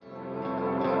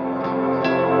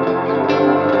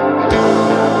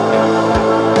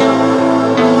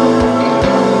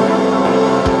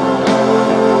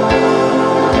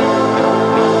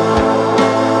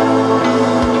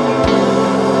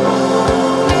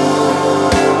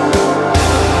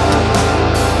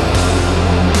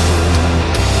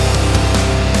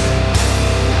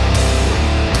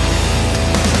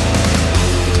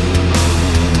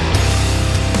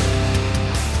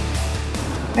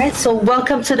So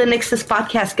welcome to the NYXUS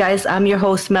Podcast, guys. I'm your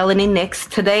host, Melanie Nix.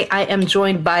 Today I am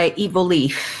joined by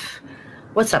EvilLeaf.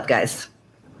 What's up, guys?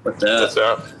 What's up? What's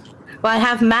up? Well, I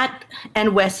have Matt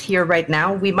and Wes here right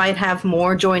now. We might have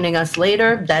more joining us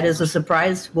later. That is a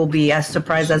surprise. We'll be as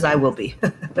surprised as I will be.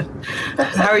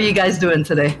 How are you guys doing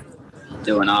today?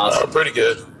 Doing awesome. Pretty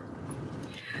good.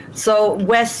 So,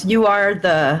 Wes, you are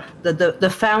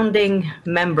the founding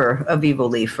member of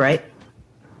EvilLeaf, right?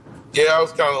 Yeah, I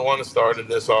was kind of the one that started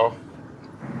this all.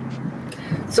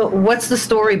 So, what's the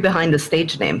story behind the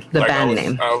stage name, the band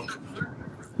name?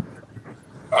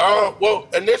 Well,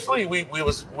 initially we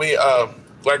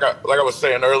like I was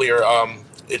saying earlier,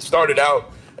 it started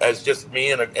out as just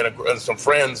me and some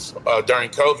friends during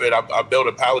COVID. I built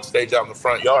a pallet stage out in the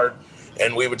front yard,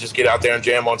 and we would just get out there and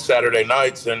jam on Saturday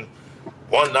nights. And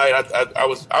one night I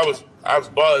was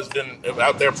buzzed and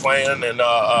out there playing, and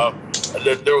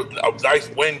there was a nice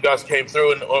wind gust came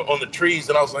through and on the trees,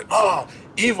 and I was like, "Oh,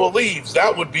 EvilLeaf,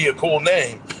 that would be a cool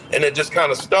name." And it just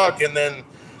kind of stuck. And then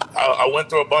I went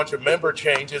through a bunch of member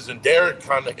changes, and Derek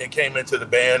kind of came into the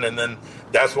band, and then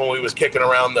that's when we was kicking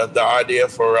around the idea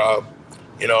for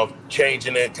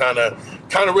changing it, kind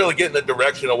of really getting the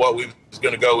direction of what we was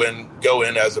going to go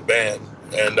in as a band,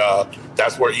 and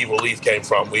that's where EvilLeaf came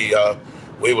from.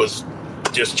 We was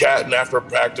just chatting after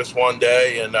practice one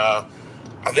day, and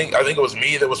I think it was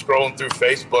me that was scrolling through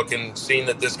Facebook and seeing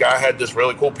that this guy had this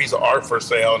really cool piece of art for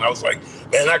sale, and I was like,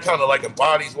 man, that kind of like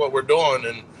embodies what we're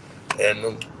doing,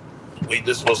 and we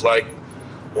just was like,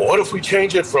 well, what if we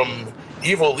change it from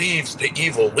EvilLeafs to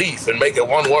EvilLeaf and make it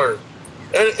one word?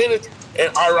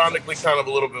 And ironically, kind of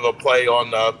a little bit of a play on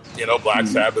Black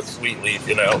Sabbath, Sweet Leaf,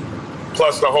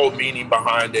 plus the whole meaning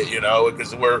behind it,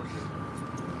 because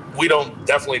we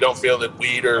definitely don't feel that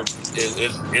weed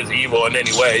is evil in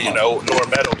any way, nor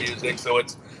metal music. So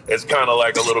it's kind of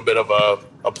like a little bit of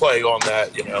a play on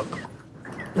that,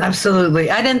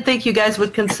 Absolutely. I didn't think you guys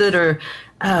would consider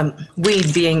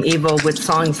weed being evil with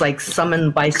songs like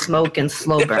Summoned by Smoke and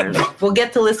Slow Burn. We'll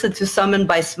get to listen to Summoned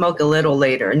by Smoke a little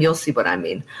later, and you'll see what I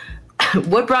mean.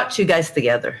 What brought you guys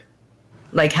together?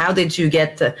 Like, how did you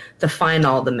get to find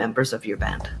all the members of your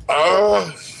band?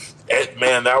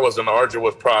 Man, that was an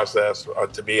arduous process,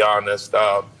 to be honest.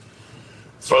 For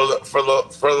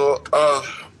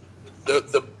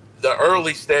the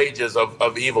early stages of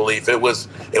EvilLeaf, it was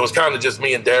kind of just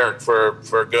me and Derek for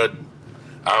a good,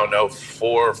 4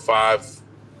 or 5,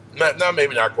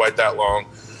 maybe not quite that long,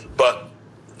 but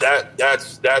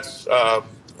that's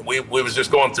we was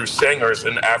just going through singers,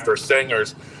 and after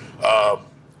singers,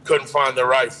 couldn't find the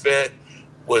right fit,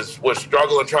 was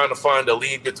struggling trying to find a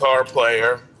lead guitar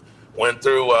player, went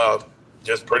through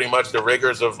just pretty much the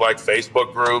rigors of like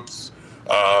Facebook groups,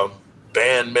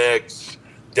 band mix,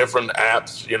 different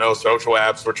apps, social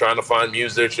apps for trying to find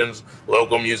musicians,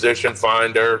 local musician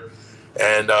finder,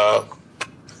 and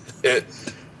it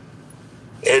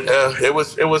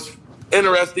was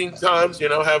interesting times,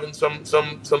 having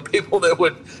some people that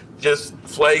would just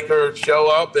flake or show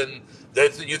up, and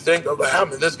that you think, oh,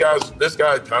 man, this guy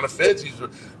kind of fits. He's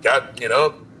got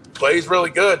plays really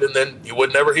good, and then you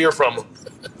would never hear from him.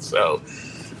 So,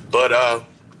 but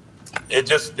it's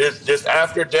just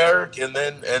after Derek, and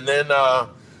then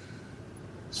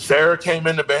Sarah came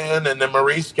in the band, and then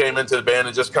Maurice came into the band,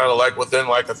 and just kind of like within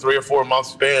like a 3 or 4 month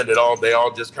span, they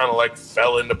all just kind of like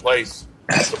fell into place.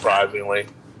 Surprisingly,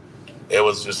 it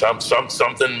was just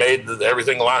something made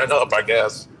everything line up, I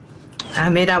guess. I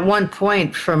mean, at one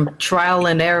point, from trial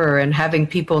and error and having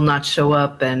people not show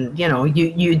up, and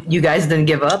you guys didn't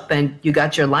give up, and you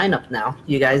got your lineup now.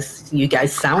 You guys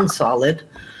sound solid.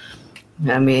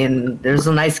 I mean, there's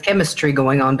a nice chemistry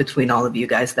going on between all of you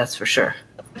guys, that's for sure.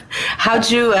 How'd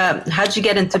you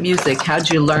get into music? How'd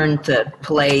you learn to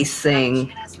play,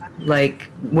 sing? Like,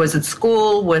 was it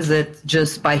school? Was it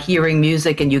just by hearing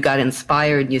music and you got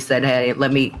inspired and you said, hey,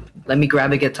 let me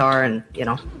grab a guitar and,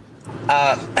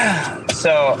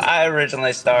 So I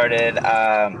originally started,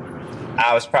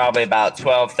 I was probably about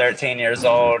 12, 13 years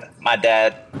old. My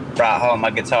dad brought home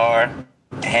a guitar,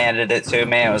 handed it to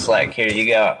me, and was like, here you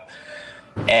go.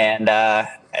 And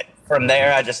from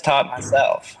there, I just taught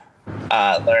myself,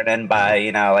 learning by,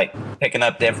 like picking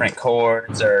up different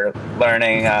chords or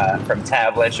learning from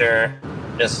tablature,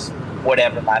 just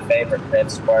whatever my favorite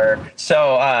riffs were.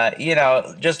 So,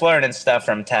 just learning stuff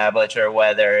from tablature,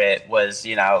 whether it was,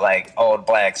 like old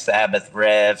Black Sabbath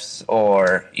riffs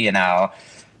or,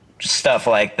 stuff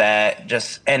like that.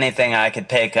 Just anything I could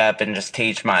pick up and just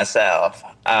teach myself.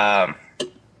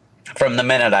 From the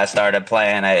minute I started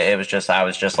playing, I was just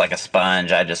like a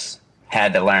sponge. I just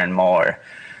had to learn more.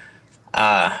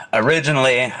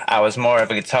 Originally, I was more of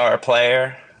a guitar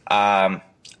player.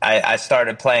 I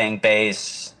started playing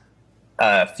bass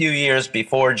a few years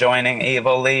before joining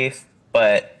EvilLeaf,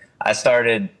 but I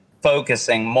started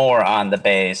focusing more on the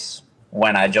bass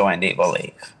when I joined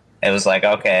EvilLeaf. It was like,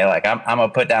 okay, like I'm gonna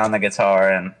put down the guitar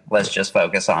and let's just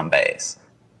focus on bass,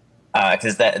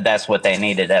 because that's what they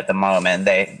needed at the moment.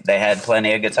 They had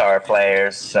plenty of guitar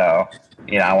players, so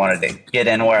I wanted to get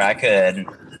in where I could.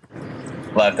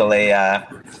 Luckily,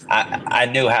 I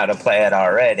knew how to play it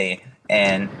already,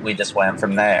 and we just went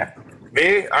from there.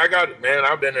 Me,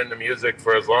 I've been into music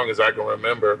for as long as I can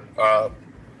remember. I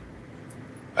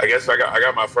guess I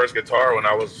got my first guitar when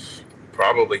I was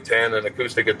probably 10, an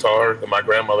acoustic guitar that my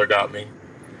grandmother got me,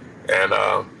 and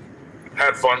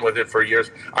had fun with it for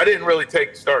years. I didn't really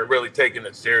start taking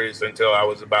it serious until I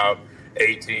was about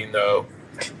 18 though,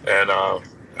 and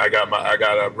I got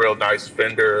a real nice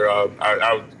Fender.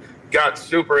 I got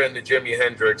super into Jimi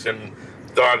Hendrix and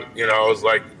thought, I was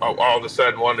like, all of a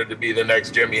sudden wanted to be the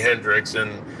next Jimi Hendrix,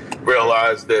 and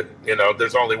realized that,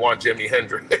 there's only one Jimi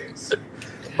Hendrix.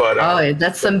 But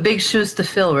that's some big shoes to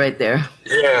fill right there.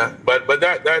 Yeah, but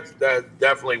that's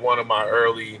definitely one of my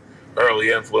early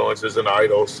influences and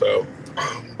idols. So,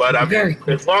 but I mean,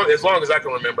 cool. as long as I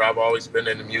can remember, I've always been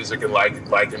into music and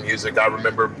liking music. I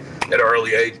remember at an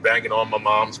early age banging on my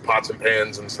mom's pots and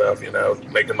pans and stuff.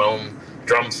 Making my own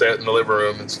drum set in the living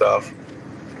room and stuff.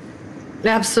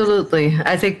 Absolutely.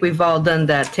 I think we've all done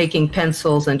that, taking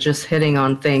pencils and just hitting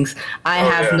on things. I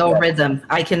have no rhythm.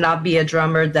 I cannot be a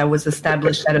drummer. That was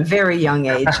established at a very young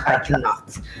age. I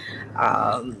cannot.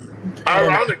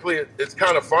 Ironically, it's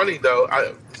kind of funny, though.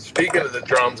 Speaking of the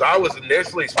drums, I was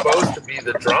initially supposed to be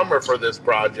the drummer for this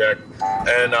project,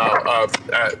 and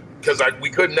because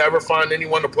we could never find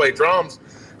anyone to play drums,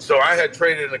 so I had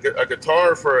traded a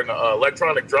guitar for an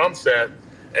electronic drum set,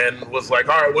 and was like,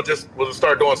 all right, we'll just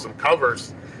start doing some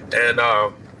covers. And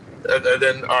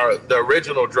then the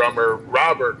original drummer,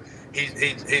 Robert,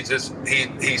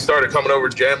 he started coming over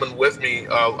jamming with me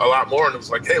a lot more, and it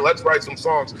was like, hey, let's write some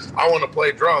songs. I want to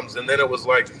play drums. And then it was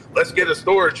like, let's get a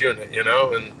storage unit,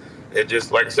 and it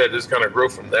just, like I said, just kind of grew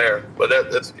from there. But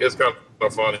it's kind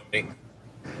of funny.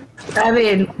 I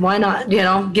mean, why not?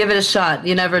 Give it a shot.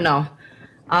 You never know.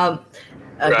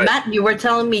 Right. Matt, you were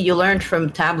telling me you learned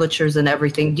from tablatures and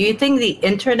everything. Do you think the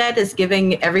internet is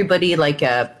giving everybody like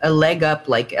a leg up,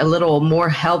 like a little more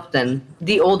help than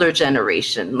the older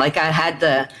generation? Like I had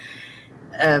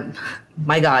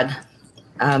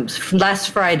last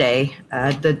Friday,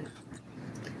 the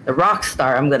rock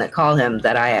star, I'm going to call him,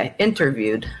 that I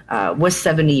interviewed was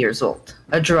 70 years old,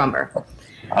 a drummer.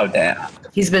 Oh, damn.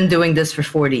 He's been doing this for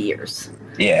 40 years.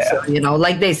 Yeah. So,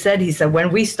 like he said,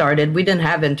 when we started, we didn't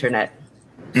have internet.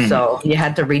 Mm-hmm. So you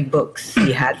had to read books.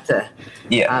 You had to.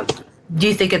 Yeah. Do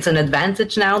you think it's an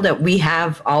advantage now that we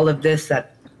have all of this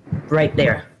right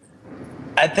there?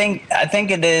 I think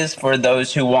it is for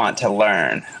those who want to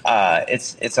learn.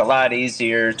 It's a lot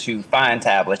easier to find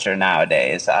tablature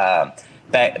nowadays.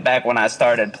 Back when I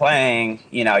started playing,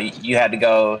 you had to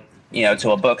go,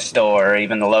 to a bookstore or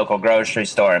even the local grocery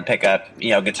store and pick up,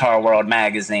 Guitar World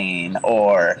magazine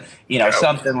or,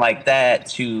 something like that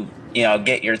to,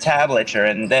 get your tablature.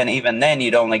 And then even then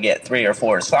you'd only get 3 or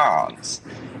 4 songs.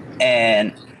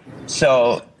 And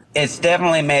so it's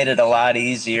definitely made it a lot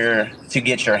easier to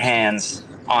get your hands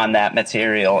on that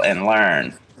material and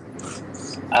learn.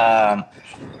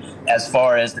 As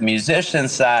far as the musician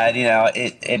side,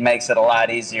 it makes it a lot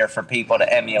easier for people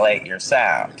to emulate your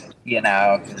sound.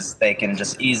 Because they can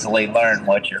just easily learn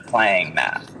what you're playing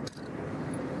now.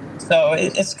 So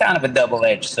it's kind of a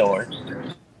double-edged sword.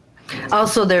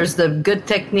 Also, there's the good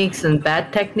techniques and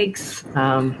bad techniques.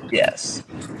 Yes.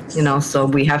 So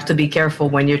we have to be careful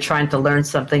when you're trying to learn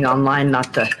something online,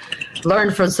 not to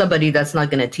learn from somebody that's not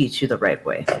going to teach you the right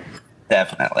way.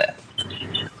 Definitely.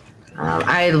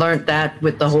 I learned that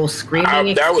with the whole screaming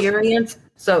experience.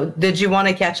 So did you want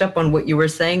to catch up on what you were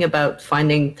saying about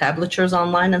finding tablatures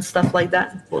online and stuff like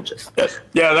that?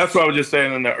 Yeah, that's what I was just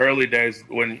saying in the early days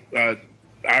when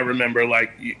I remember,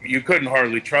 like, you couldn't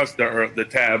hardly trust the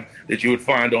tab that you would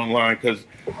find online because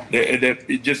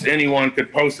just anyone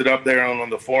could post it up there on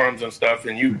the forums and stuff,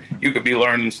 and you could be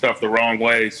learning stuff the wrong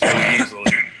way so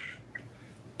easily.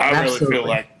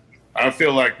 I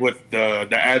feel like with the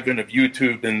advent of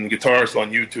YouTube and guitarists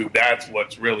on YouTube, that's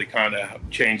what's really kind of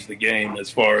changed the game as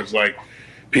far as like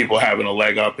people having a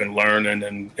leg up and learning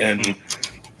and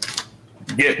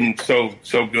getting so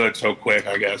good so quick,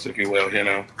 I guess, if you will,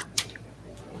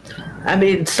 I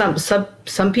mean,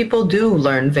 some people do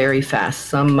learn very fast.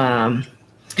 Some for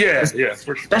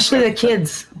sure. Especially the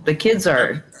kids. The kids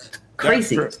are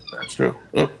crazy. That's true.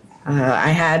 I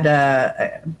had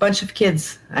a bunch of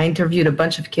kids. I interviewed a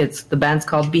bunch of kids. The band's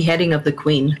called Beheading of the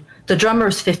Queen. The drummer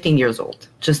is 15 years old,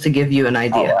 just to give you an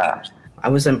idea. Oh, wow. I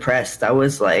was impressed. I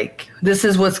was like, this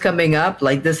is what's coming up.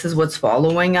 Like, this is what's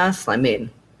following us. I mean,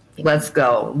 let's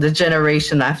go. The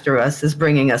generation after us is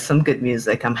bringing us some good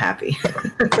music. I'm happy.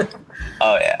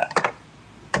 Oh, yeah.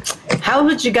 How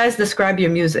would you guys describe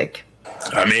your music?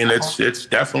 I mean, it's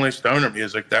definitely stoner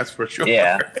music, that's for sure.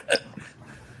 Yeah.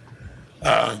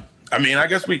 I mean, I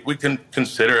guess we can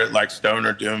consider it like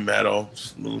stoner doom metal,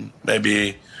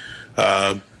 maybe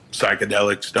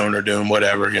psychedelic stoner doom,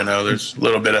 whatever. You know, there's a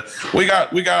little bit of we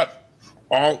got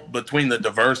all between the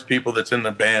diverse people that's in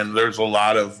the band. There's a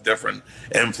lot of different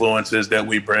influences that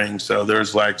we bring. So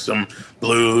there's like some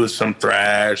blues, some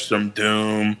thrash, some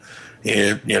doom,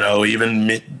 you know, even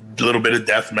a little bit of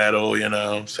death metal. You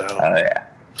know, so. Oh yeah.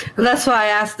 And that's why I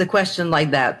asked the question like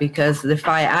that, because if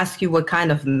I ask you what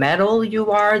kind of metal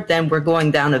you are, then we're going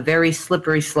down a very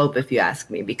slippery slope if you ask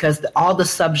me, because all the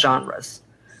subgenres.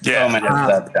 Yeah, so many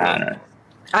subgenres.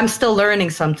 I'm still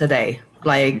learning some today.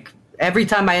 Like every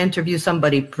time I interview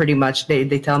somebody, pretty much they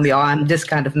tell me, oh, I'm this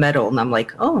kind of metal. And I'm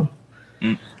like, oh.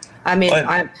 I mean,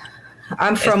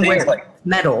 I'm from where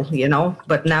metal, you know,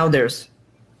 but now there's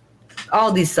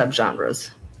all these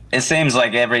subgenres. It seems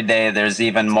like every day there's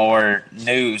even more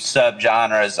new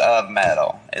subgenres of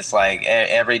metal. It's like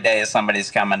every day somebody's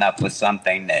coming up with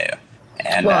something new.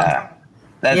 And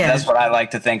that's what I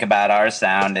like to think about our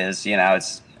sound is, you know,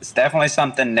 it's definitely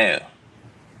something new.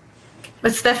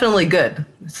 It's definitely good.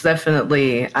 It's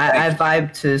definitely, I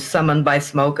vibed to Summoned by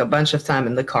Smoke a bunch of time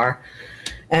in the car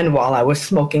and while I was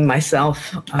smoking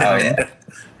myself. Oh, yeah.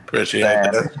 Appreciate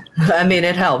that. I mean,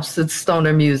 it helps. It's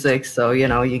stoner music, so you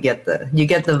know you get the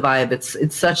vibe.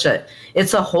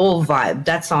 It's a whole vibe.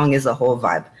 That song is a whole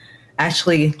vibe.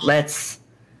 Actually, let's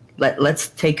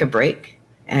take a break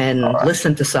and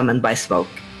listen to Summoned by Smoke.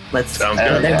 Let's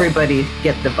let everybody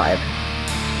get the vibe.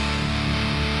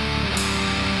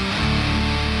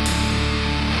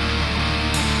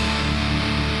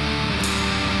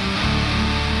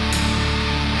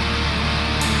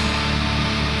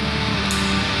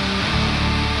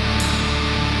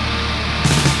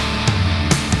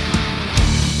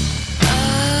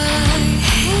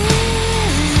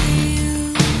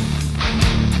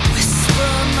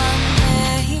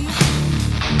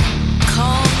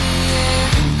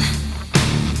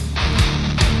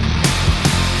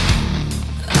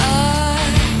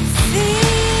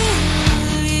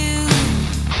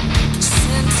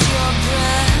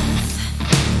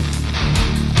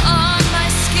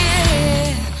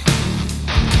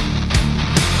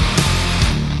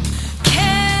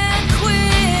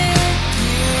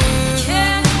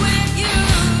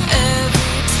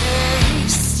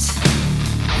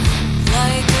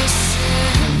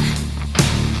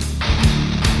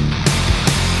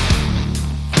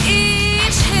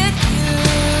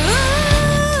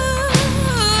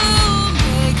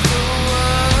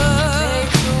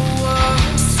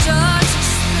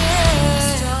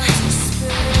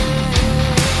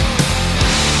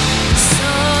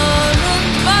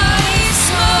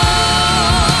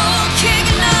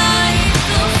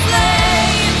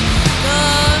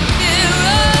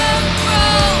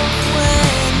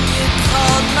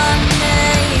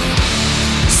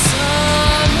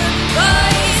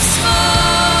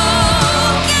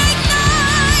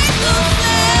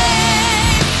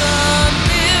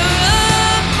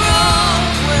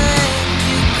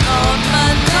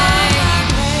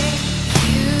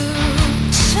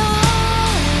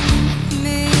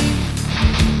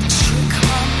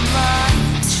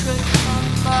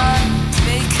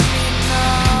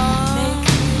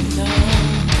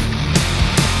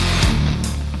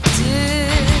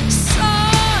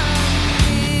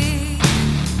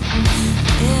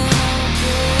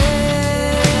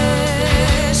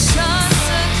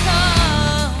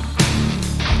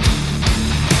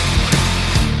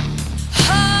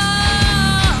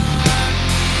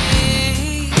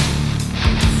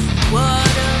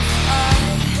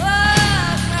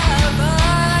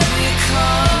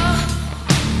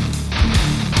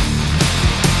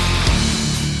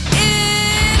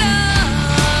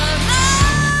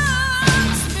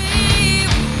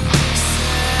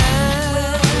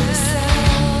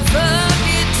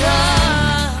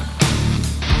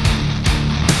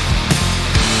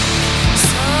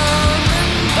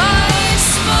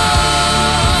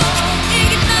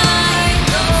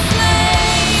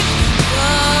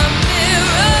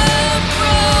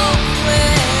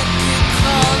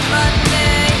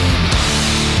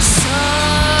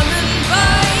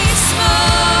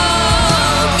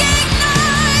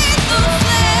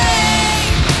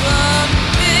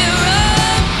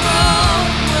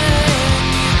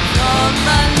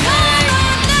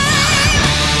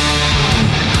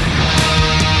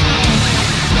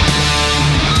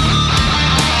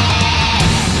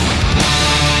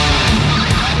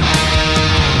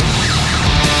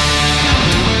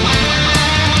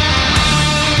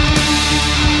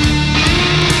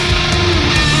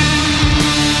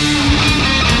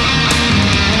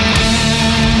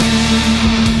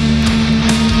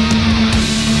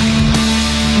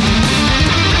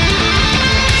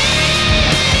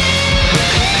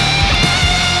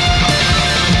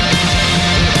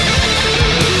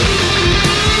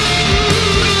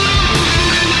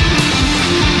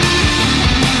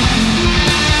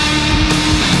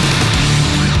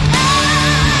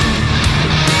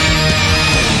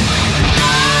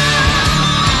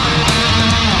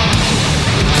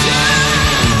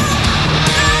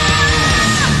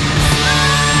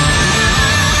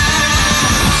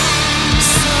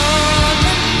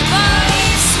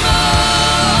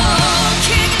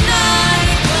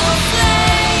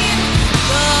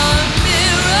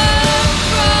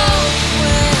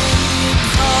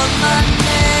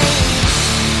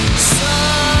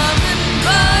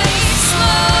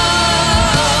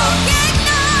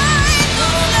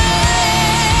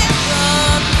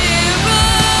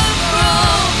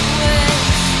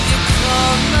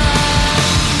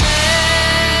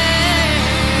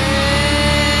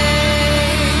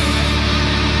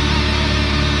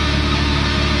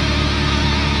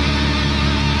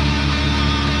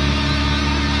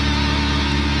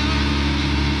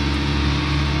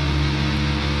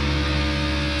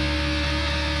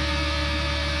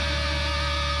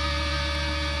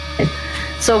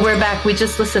 So we're back. We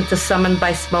just listened to Summoned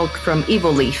by Smoke from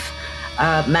EvilLeaf.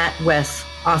 Matt West,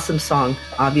 awesome song.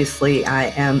 Obviously, I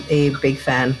am a big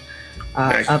fan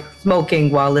of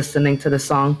smoking while listening to the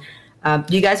song.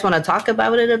 Do you guys want to talk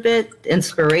about it a bit?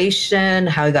 Inspiration,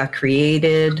 how it got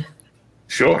created?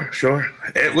 Sure.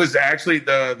 It was actually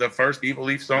the first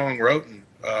EvilLeaf song written.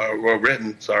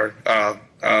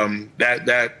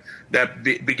 That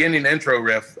beginning intro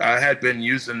riff, I had been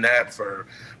using that for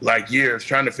like years,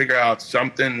 trying to figure out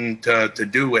something to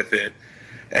do with it.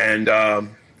 And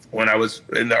when I was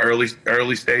in the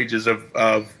early stages of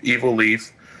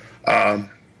EvilLeaf,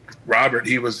 Robert,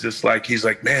 he's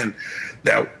like, man,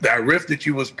 that riff that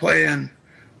you was playing,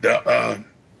 to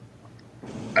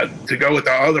go with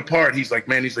the other part, he's like,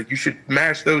 you should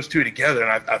mash those two together,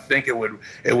 and I think it would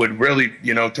really,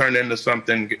 turn into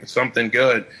something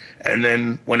good. And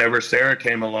then whenever Sarah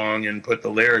came along and put the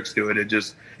lyrics to it,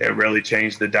 it really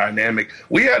changed the dynamic.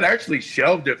 We had actually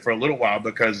shelved it for a little while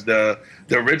because the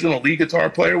original lead guitar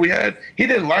player we had, he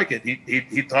didn't like it.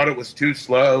 He thought it was too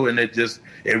slow, and it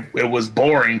was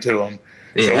boring to him.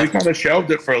 Yeah. So we kind of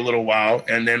shelved it for a little while,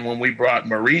 and then when we brought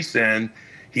Maurice in,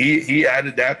 he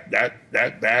added that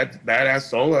badass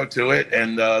solo to it,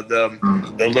 and the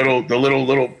little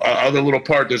other little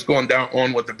part that's going down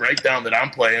on with the breakdown that I'm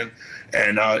playing,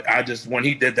 and when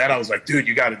he did that, I was like, dude,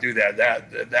 you got to do that.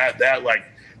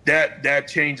 That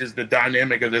changes the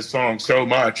dynamic of this song so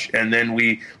much. And then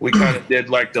we kind of did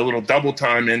like the little double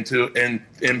time in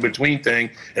between thing,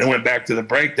 and went back to the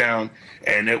breakdown.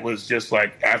 And it was just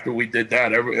like, after we did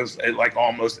that, it like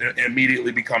almost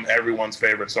immediately become everyone's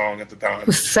favorite song at the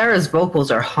time. Sarah's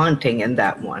vocals are haunting in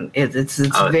that one. It's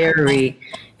very,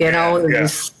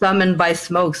 it's summoned by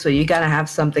smoke. So you got to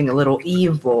have something a little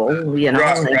evil,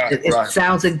 It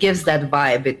sounds, it gives that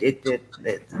vibe.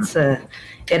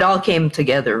 It all came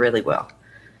together really well.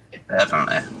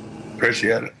 Definitely.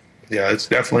 Appreciate it. Yeah, it's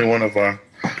definitely one of the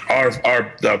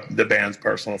band's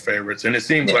personal favorites, and it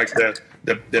seems like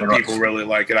the people really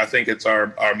like it. I think it's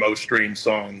our most streamed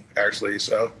song, actually.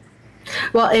 So,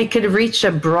 well, it could reach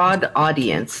a broad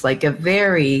audience, like a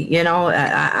very,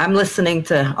 I'm listening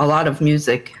to a lot of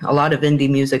music, a lot of indie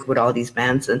music with all these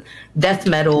bands, and death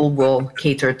metal will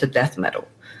cater to death metal.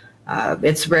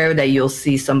 It's rare that you'll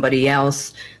see somebody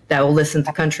else that will listen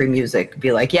to country music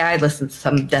be like, yeah, I listen to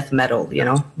some death metal,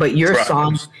 but your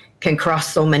song can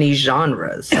cross so many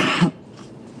genres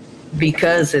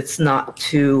because it's not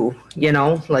too,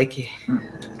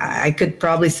 I could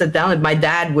probably sit down and my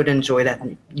dad would enjoy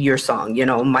your song.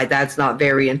 My dad's not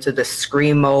very into the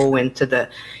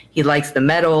screamo, he likes the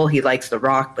metal, he likes the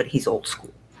rock, but he's old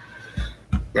school.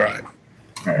 Right.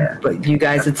 But you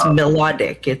guys, it's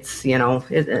melodic. It's, yeah,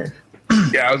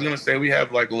 I was going to say we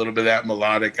have like a little bit of that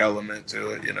melodic element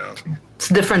to it, It's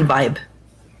a different vibe.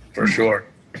 For sure.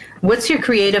 What's your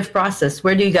creative process?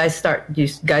 Where do you guys start? Do you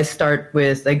guys start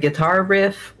with a guitar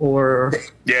riff or?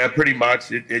 Yeah, pretty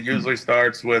much. It usually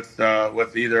starts with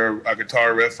either a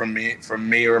guitar riff from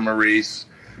me or Maurice.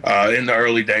 In the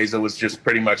early days, it was just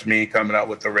pretty much me coming out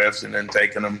with the riffs and then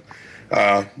taking them.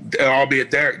 Albeit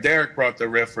Derek brought the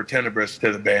riff for Tenebris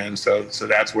to the band, so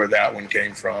that's where that one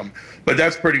came from. But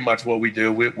that's pretty much what we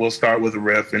do. We'll start with a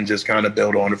riff and just kind of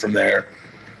build on it from there.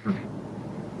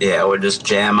 Yeah, we'll just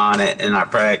jam on it in our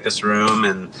practice room,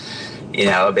 and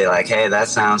it'll be like, hey, that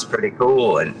sounds pretty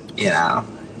cool, and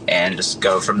and just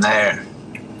go from there.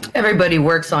 Everybody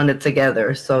works on it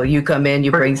together, so you come in, you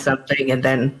bring something, and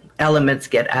then elements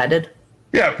get added.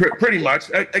 Yeah, pretty much.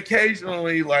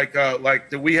 Occasionally,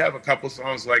 we have a couple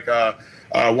songs, like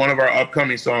one of our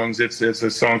upcoming songs. It's a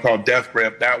song called Death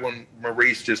Grip. That one,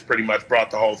 Maurice just pretty much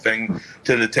brought the whole thing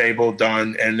to the table,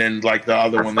 done. And then like the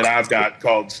other one that I've got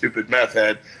called Stupid Meth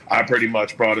Head, I pretty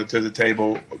much brought it to the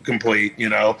table complete,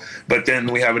 But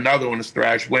then we have another one, it's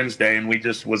Thrash Wednesday, and we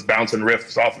just was bouncing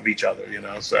riffs off of each other,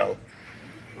 so.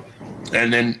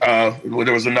 And then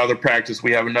there was another practice.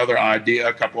 We have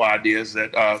a couple ideas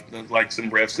that like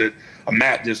some riffs that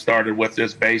Matt just started with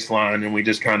this bass line, and we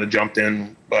just kind of jumped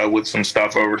in with some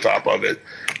stuff over top of it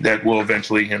that will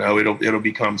eventually, it'll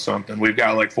become something. We've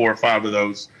got like 4 or 5 of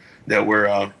those that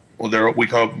we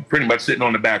call pretty much sitting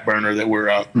on the back burner that we're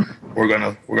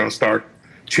gonna start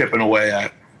chipping away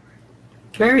at.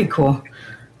 Very cool.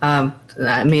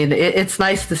 It's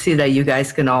nice to see that you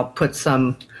guys can all put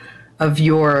some of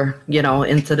your,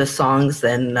 into the songs,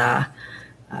 and I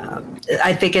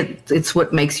think it's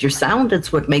what makes your sound.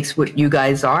 It's what makes what you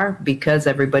guys are, because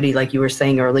everybody, like you were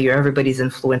saying earlier, everybody's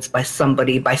influenced by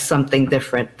somebody, by something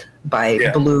different, by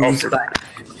blues.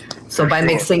 By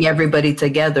mixing everybody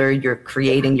together, you're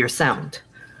creating your sound.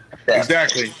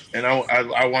 Exactly, and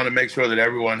I want to make sure that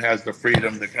everyone has the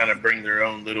freedom to kind of bring their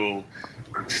own little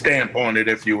stamp on it,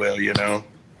 if you will, you know.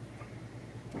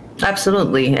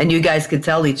 Absolutely. And you guys could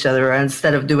tell each other,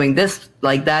 instead of doing this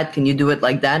like that, can you do it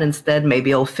like that instead?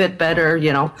 Maybe it'll fit better,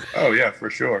 you know? Oh, yeah, for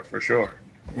sure, for sure.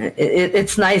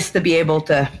 It's nice to be able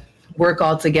to work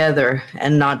all together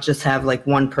and not just have like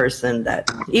one person that,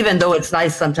 even though it's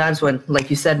nice sometimes when, like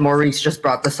you said, Maurice just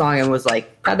brought the song and was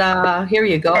like, ta-da, here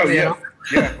you go. Oh, you yeah. know?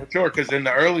 Yeah, for sure. Because in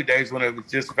the early days when it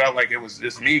just felt like it was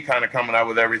just me kind of coming out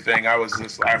with everything, I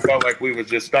felt like we were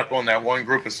just stuck on that one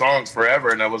group of songs forever.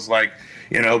 And I was like,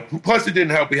 you know, plus it didn't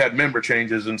help. We had member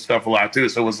changes and stuff a lot too.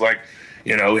 So it was like,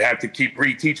 you know, we had to keep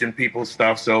reteaching people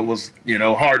stuff. So it was, you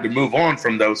know, hard to move on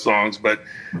from those songs. But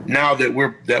now that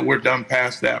we're done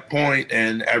past that point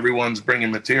and everyone's bringing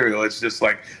material, it's just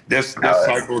like this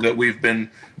cycle that we've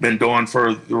been doing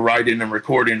for the writing and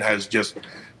recording has just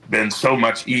been so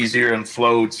much easier and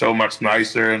flowed so much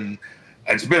nicer, and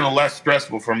it's been less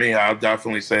stressful for me. I'll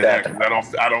definitely say that,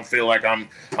 because I don't feel like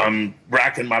I'm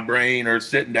racking my brain or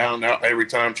sitting down every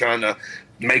time trying to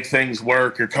make things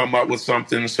work or come up with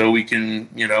something so we can,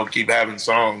 you know, keep having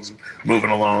songs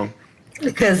moving along.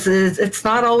 Because it's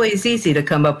not always easy to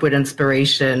come up with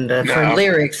inspiration for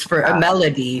lyrics, for a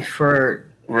melody, for...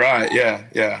 Right,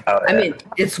 yeah. I mean,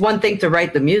 it's one thing to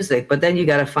write the music, but then you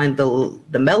got to find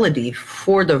the melody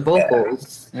for the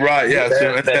vocals. Yeah. Right, yeah.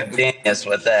 So genius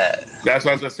with that. That's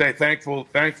what I was gonna say.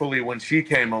 Thankfully, when she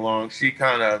came along, she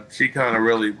kind of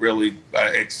really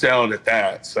excelled at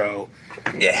that. So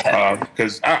yeah,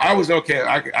 because I was okay.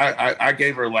 I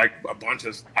gave her like a bunch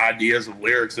of ideas of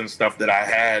lyrics and stuff that I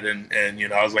had, and you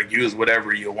know, I was like, use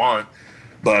whatever you want.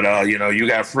 But, you know, you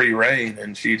got free reign,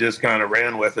 and she just kind of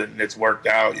ran with it, and it's worked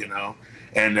out, you know.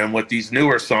 And then with these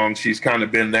newer songs, she's kind of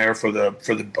been there for the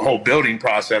whole building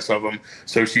process of them.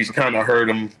 So she's kind of heard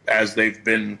them as they've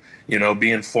been, you know,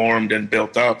 being formed and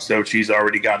built up. So she's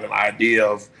already got an idea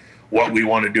of what we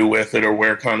want to do with it or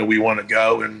where kind of we want to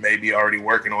go, and maybe already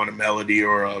working on a melody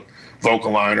or a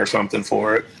vocal line or something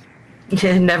for it.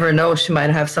 You never know. She might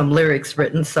have some lyrics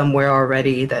written somewhere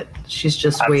already that she's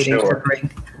just waiting to bring.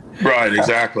 Right,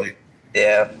 exactly.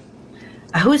 Yeah.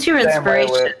 Who's your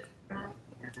inspiration?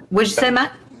 What'd you say,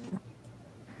 Matt?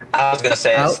 I was gonna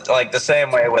say it's like the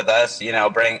same way with us. You know,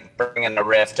 bringing a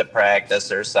riff to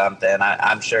practice or something.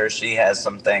 I'm sure she has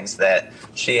some things that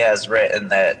she has written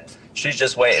that she's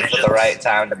just waiting for the right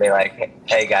time to be like,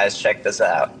 "Hey guys, check this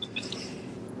out."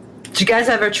 Did you guys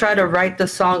ever try to write the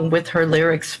song with her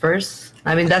lyrics first?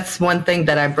 I mean, that's one thing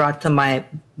that I brought to my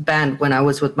band when I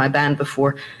was with my band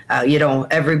before. You know,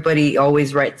 everybody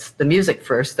always writes the music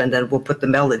first, and then we'll put the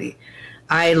melody.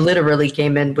 I literally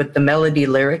came in with the melody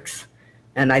lyrics,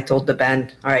 and I told the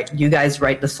band, all right, you guys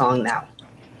write the song now.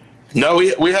 No,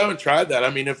 we haven't tried that.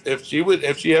 I mean, if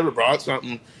she ever brought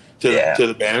something to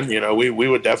the band, you know, we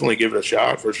would definitely give it a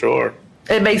shot for sure.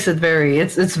 It makes it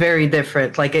it's very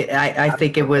different. Like, I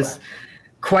think it was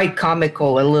quite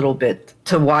comical a little bit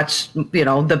to watch, you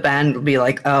know, the band be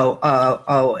like,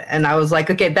 oh. And I was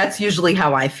like, okay, that's usually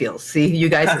how I feel. See, you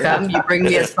guys come, you bring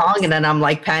me a song, and then I'm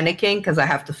like panicking because I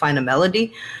have to find a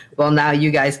melody. Well, now you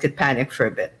guys could panic for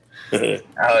a bit.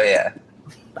 Oh, yeah.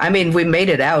 I mean, we made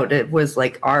it out. It was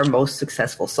like our most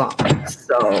successful song.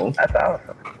 So that's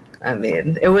awesome. I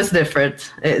mean, it was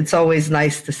different. It's always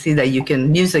nice to see that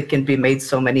music can be made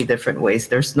so many different ways.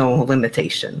 There's no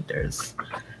limitation.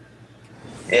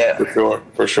 Yeah,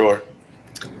 for sure.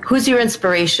 Who's your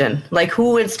inspiration? Like,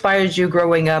 who inspired you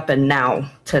growing up, and now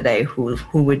today, who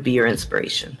would be your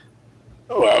inspiration?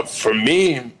 Well, for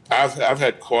me, I've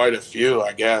had quite a few.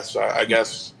 I guess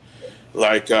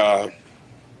like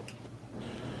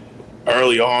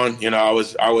early on, you know, I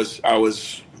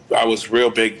was real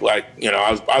big. Like, you know,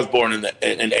 I was born in the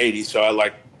 '80s, so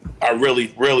I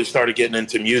really started getting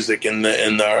into music in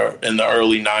the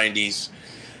early '90s.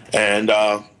 And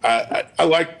I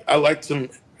liked some,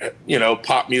 you know,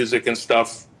 pop music and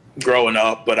stuff growing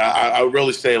up, but I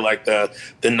really say like the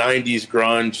 90s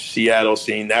grunge Seattle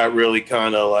scene, that really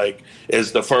kind of like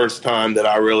is the first time that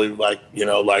I really like, you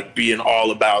know, like being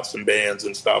all about some bands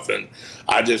and stuff. And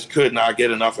I just could not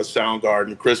get enough of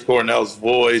Soundgarden, Chris Cornell's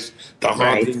voice, the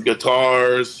honking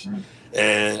guitars.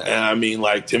 And I mean,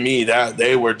 like, to me, that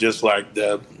they were just like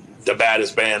the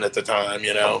baddest band at the time,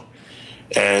 you know.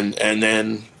 And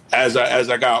then as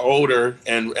I got older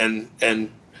and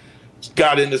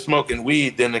got into smoking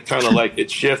weed, then it kind of like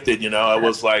it shifted, you know. I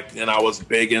was like, and I was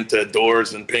big into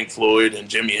Doors and Pink Floyd and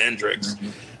Jimi Hendrix,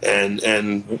 and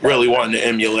really wanting to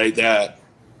emulate that.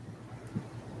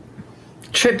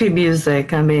 Trippy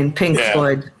music. I mean, Pink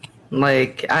Floyd.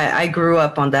 Like, I grew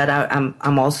up on that.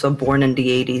 I'm also born in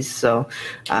the 80s, so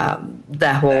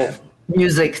that whole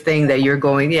music thing that you're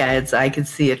going, I could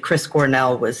see it. Chris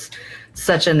Cornell was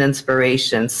such an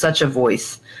inspiration, such a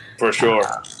voice. For sure.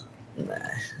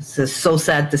 It's just so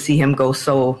sad to see him go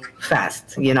so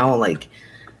fast, you know, like.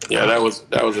 Yeah, that was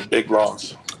a big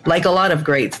loss. Like a lot of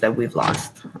greats that we've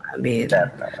lost. I mean,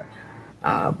 Definitely.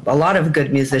 A lot of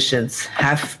good musicians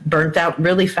have burnt out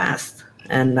really fast.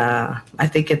 And I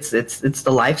think it's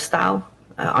the lifestyle,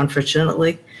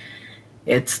 unfortunately.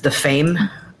 It's the fame.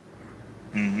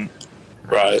 Mm-hmm.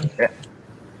 Right.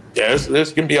 Yeah,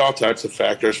 there's going to be all types of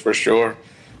factors for sure.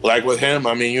 Like with him,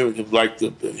 I mean, you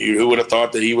would have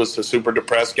thought that he was a super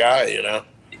depressed guy, you know?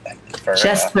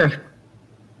 Chester.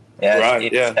 Yeah,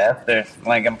 right, yeah. Chester,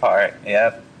 Lincoln Park,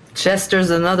 yep.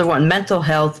 Chester's another one. Mental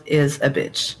health is a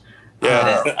bitch.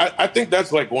 Yeah, I think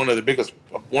that's like one of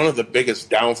the biggest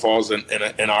downfalls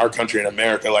in our country, in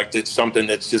America. Like, it's something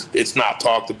that's it's not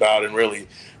talked about and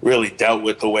really dealt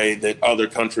with the way that other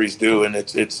countries do, and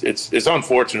it's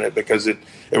unfortunate because it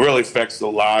really affects the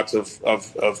lives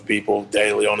of people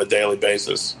on a daily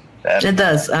basis. It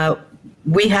does.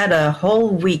 We had a whole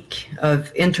week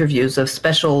of interviews, of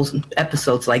special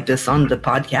episodes like this on the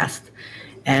podcast,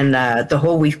 and the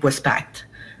whole week was packed.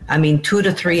 I mean, 2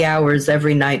 to 3 hours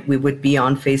every night we would be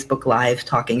on Facebook Live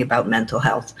talking about mental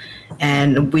health.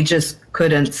 And we just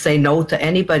couldn't say no to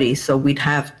anybody. So we'd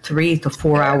have 3 to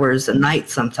 4 hours a night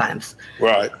sometimes.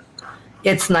 Right.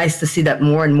 It's nice to see that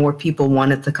more and more people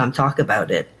wanted to come talk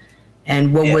about it.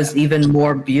 And what was even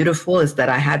more beautiful is that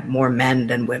I had more men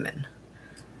than women.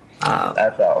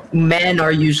 That's all. Men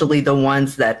are usually the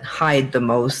ones that hide the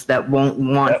most, that won't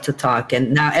want to talk.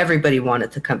 And now everybody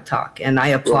wanted to come talk. And I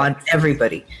applaud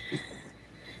everybody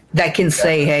that can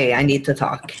say, hey, I need to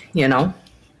talk, you know?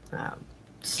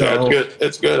 So yeah, it's good.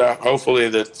 It's good. Hopefully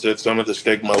that some of the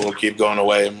stigma will keep going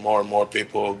away and more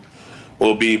people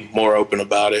will be more open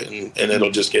about it, and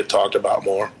it'll just get talked about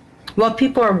more. Well,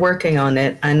 people are working on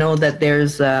it. I know that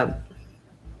there's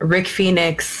Rick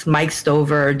Phoenix, Mike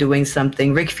Stover are doing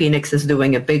something. Rick Phoenix is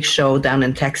doing a big show down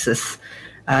in Texas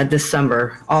this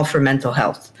summer, all for mental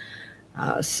health.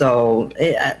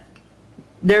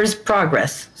 There's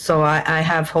progress. So I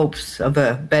have hopes of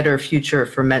a better future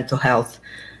for mental health.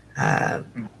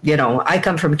 You know, I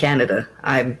come from Canada.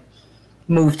 I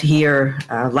moved here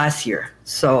last year.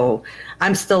 So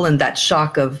I'm still in that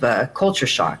shock of culture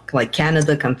shock. Like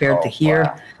Canada compared to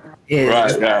here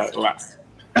is... Right.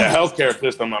 The healthcare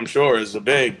system, I'm sure, is a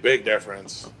big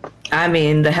difference. I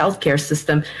mean, the healthcare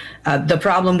system, the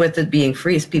problem with it being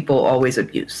free is people always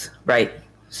abuse, right?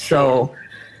 So,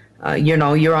 you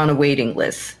know, you're on a waiting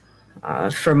list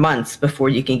for months before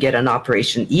you can get an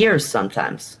operation, years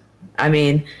sometimes. I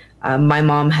mean, my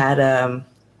mom had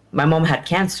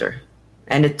cancer,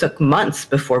 and it took months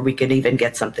before we could even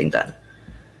get something done.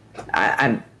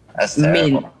 I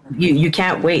mean, you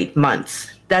can't wait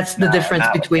months. That's the difference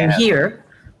between here.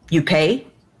 You pay,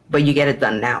 but you get it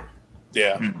done now.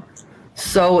 Yeah.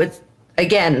 So it's,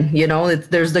 again, you know,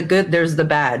 there's the good, there's the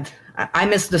bad. I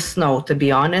miss the snow, to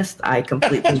be honest. I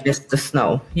completely missed the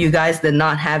snow. You guys did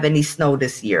not have any snow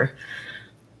this year.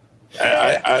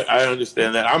 I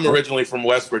understand that. I'm originally from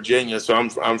West Virginia, so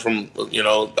I'm from, you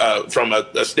know, from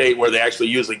a state where they actually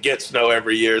usually get snow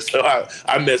every year. So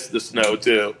I miss the snow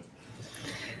too.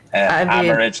 And I'm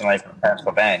originally from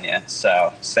Pennsylvania,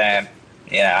 so same.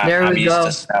 Yeah, I'm used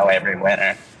to snow every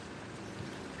winter.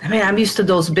 I mean, I'm used to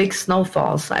those big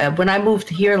snowfalls. When I moved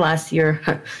here last year,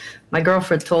 my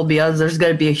girlfriend told me there's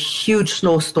going to be a huge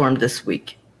snowstorm this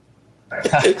week.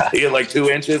 You get like 2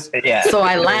 inches? Yeah. So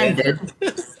I landed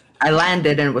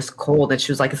and it was cold, and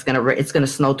she was like, it's gonna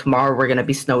snow tomorrow. We're going to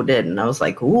be snowed in. And I was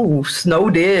like, ooh,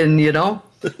 snowed in, you know?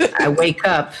 I wake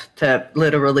up to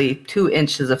literally 2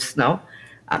 inches of snow,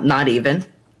 not even.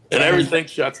 And everything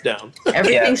shuts down.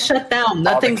 Everything's shut down.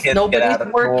 Nobody's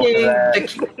working.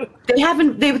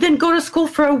 They didn't go to school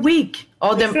for a week.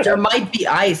 Oh, there might be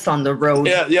ice on the road.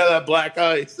 Yeah, that black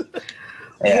ice.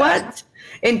 Yeah. What?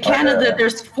 In Canada,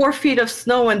 there's 4 feet of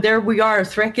snow, and there we are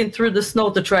trekking through the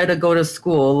snow to try to go to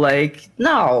school. Like,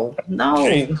 no.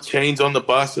 Chains on the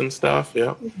bus and stuff,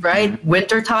 yeah. Right?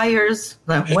 Winter tires.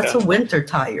 What's a winter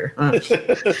tire?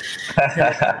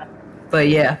 But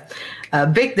yeah.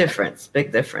 Big difference.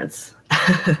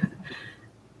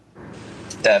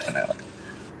 Definitely.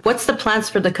 What's the plans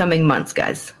for the coming months,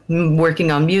 guys?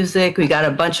 Working on music. We got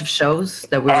a bunch of shows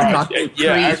that we're talking.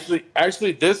 Yeah,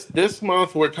 actually, this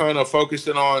month we're kind of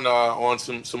focusing on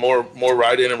some more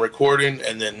writing and recording,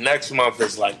 and then next month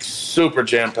is like super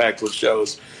jam packed with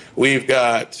shows. We've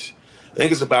got, I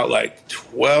think it's about like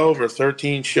 12 or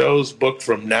 13 shows booked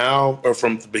from now, or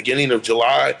from the beginning of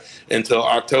July until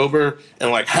October, and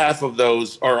like half of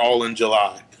those are all in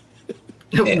July.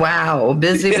 Wow,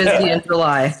 busy in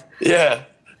July. Yeah.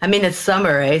 I mean, it's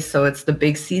summer, eh? So it's the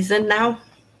big season now.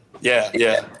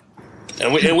 Yeah.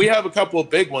 And we have a couple of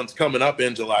big ones coming up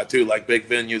in July too, like big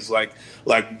venues, like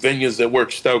venues that we're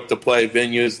stoked to play,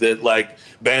 venues that like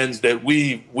bands that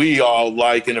we all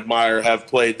like and admire have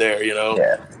played there, you know.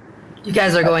 Yeah. You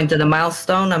guys are going to the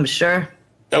Milestone, I'm sure.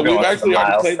 We've actually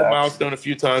already played the Milestone a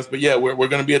few times, but yeah, we're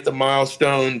going to be at the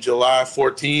Milestone July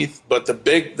 14th. But the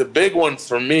big one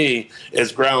for me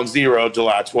is Ground Zero,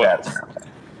 July 12th.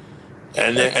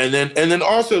 And then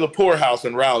also the Poorhouse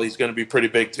in Raleigh is going to be pretty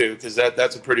big too, because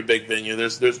that's a pretty big venue.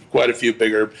 There's quite a few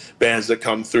bigger bands that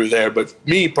come through there. But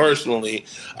me personally,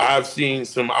 I've seen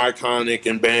some iconic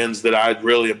and bands that I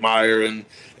really admire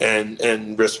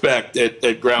and respect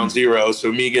at Ground Zero. So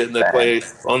me getting to play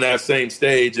on that same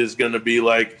stage is going to be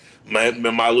like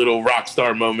my little rock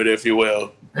star moment, if you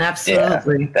will.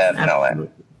 Absolutely, yeah, definitely. Absolutely.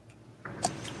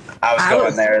 I was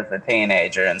going there as a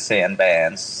teenager and seeing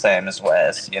bands, same as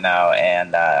Wes, you know,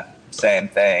 and same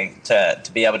thing, to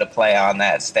be able to play on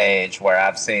that stage where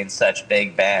I've seen such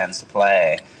big bands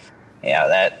play, you know,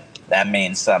 that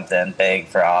means something big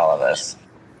for all of us.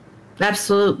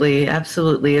 Absolutely.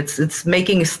 It's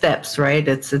making steps, right?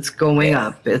 It's going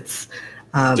up. It's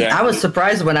I was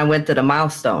surprised when I went to the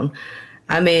Milestone.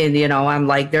 I mean, you know, I'm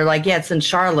like, they're like, yeah, it's in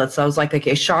Charlotte. So I was like,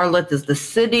 okay, Charlotte is the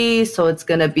city, so it's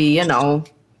gonna be, you know,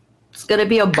 it's going to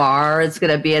be a bar. It's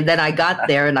going to be, and then I got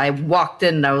there and I walked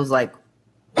in and I was like,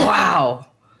 wow.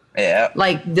 Yeah.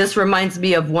 Like, this reminds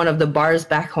me of one of the bars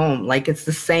back home. Like, it's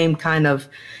the same kind of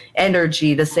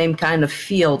energy, the same kind of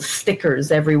feel,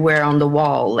 stickers everywhere on the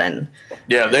wall. And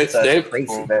yeah, they've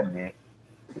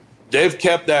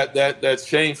kept that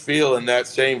same feel and that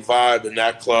same vibe in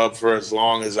that club for as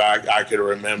long as I could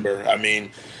remember. I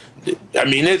mean,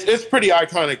 it's pretty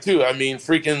iconic too. I mean,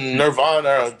 freaking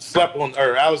Nirvana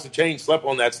or Alice in Chains slept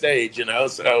on that stage, you know.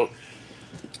 So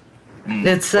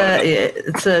it's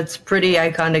a pretty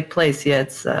iconic place. Yeah,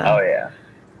 it's oh yeah.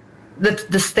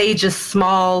 The stage is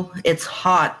small. It's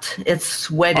hot. It's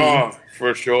sweaty. Oh,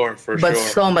 for sure. But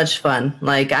so much fun.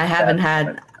 Like I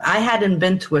hadn't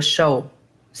been to a show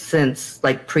since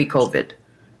like pre-COVID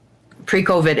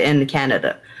in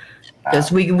Canada.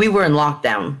 Because we were in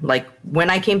lockdown. Like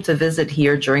when I came to visit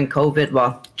here during COVID,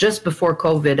 well, just before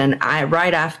COVID and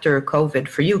right after COVID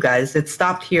for you guys, it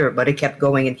stopped here, but it kept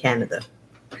going in Canada.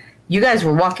 You guys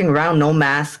were walking around, no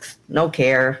masks, no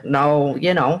care, no,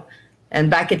 you know. And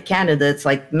back in Canada, it's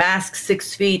like mask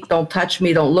 6 feet, don't touch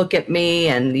me, don't look at me,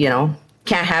 and, you know,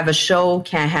 can't have a show,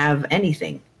 can't have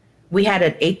anything. We had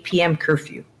an 8 p.m.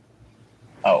 curfew.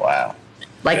 Oh, wow.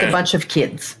 Like a bunch of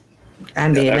kids. I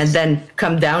mean, and then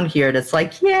come down here and it's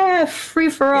like, yeah, free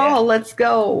for all, let's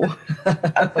go.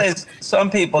 I think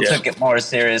some people took it more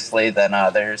seriously than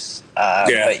others.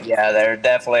 But yeah, there are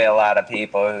definitely a lot of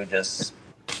people who just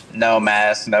no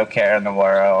mask, no care in the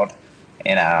world.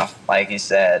 You know, like you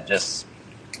said, just,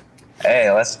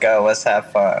 hey, let's go, let's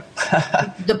have fun.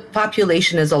 The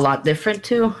population is a lot different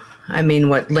too. I mean,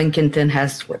 Lincolnton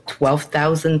has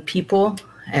 12,000 people.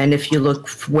 And if you look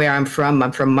where I'm from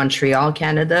Montreal,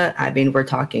 Canada. I mean, we're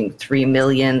talking 3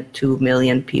 million, 2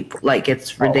 million people. Like,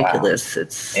 it's ridiculous. Wow.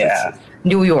 It's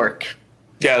New York.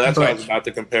 Yeah, that's what I was about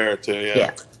to compare it to.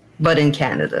 Yeah. But in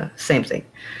Canada, same thing.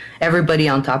 Everybody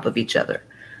on top of each other.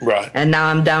 Right. And now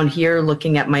I'm down here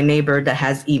looking at my neighbor that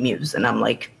has emus. And I'm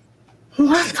like,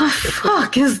 what the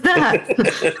fuck is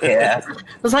that? Yeah. I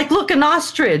was like, look, an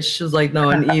ostrich. She was like, no,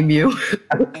 an emu.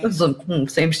 I was like,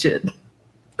 same shit.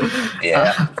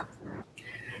 Yeah.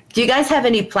 Do you guys have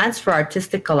any plans for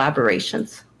artistic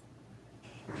collaborations?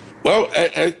 Well,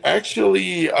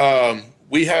 actually,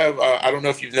 we have. I don't know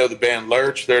if you know the band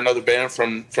Lurch. They're another band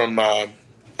from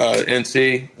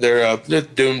NC.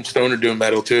 They're stoner doom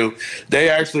metal too. They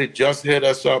actually just hit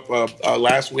us up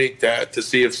last week to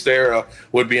see if Sarah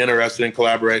would be interested in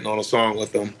collaborating on a song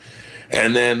with them.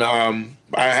 And then I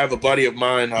have a buddy of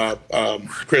mine,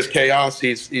 Chris Chaos.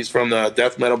 He's from the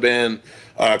death metal band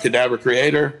Cadaver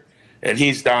Creator, and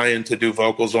he's dying to do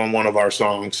vocals on one of our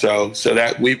songs. So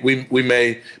that we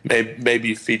may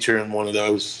be featuring one of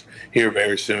those here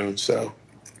very soon. So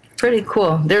pretty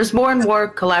cool. There's more and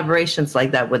more collaborations like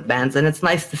that with bands, and it's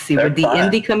nice to see with the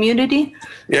indie community.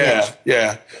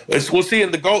 Yeah. We'll see.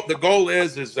 And the goal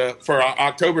is for our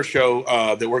October show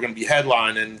that we're going to be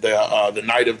headlining the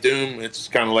Night of Doom. It's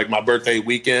kind of like my birthday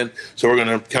weekend, so we're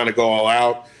going to kind of go all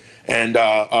out. And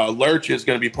Lurch is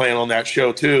going to be playing on that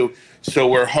show too. So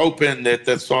we're hoping that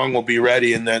the song will be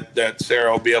ready and that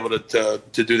Sarah will be able to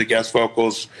do the guest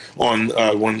vocals on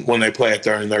when they play it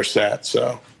during their set.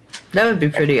 So that would be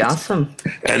pretty awesome.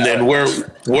 And then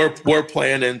we're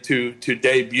planning to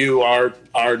debut our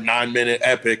 9-minute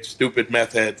epic Stupid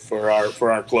Meth Head for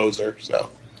our closer.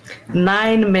 So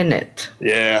 9 minute.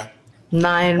 Yeah.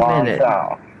 9 minute.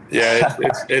 Yeah,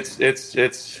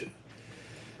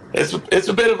 it's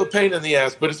a bit of a pain in the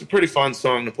ass, but it's a pretty fun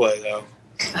song to play, though.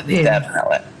 I mean,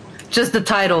 Definitely. just the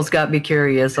titles got me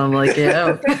curious. I'm like,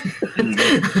 yeah,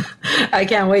 I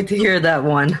can't wait to hear that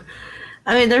one.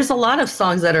 I mean, there's a lot of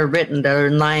songs that are written that are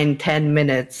 9-10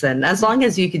 minutes, and as long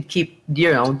as you could keep,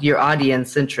 your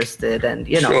audience interested, and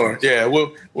Sure, yeah.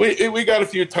 Well, we got a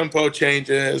few tempo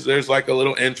changes. There's like a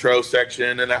little intro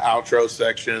section and an outro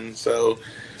section, so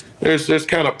there's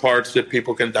kind of parts that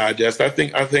people can digest. I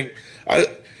feel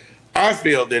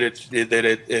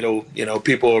that it'll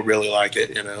people will really like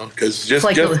it, because just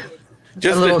like a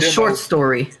little short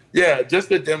story. Yeah, just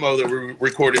the demo that we're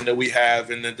recording that we have,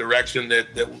 and the direction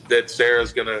that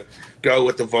Sarah's gonna go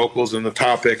with the vocals and the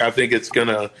topic. I think it's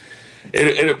gonna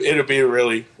it'll be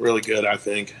really, really good. I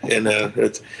think, and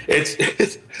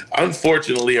it's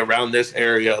unfortunately around this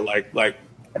area like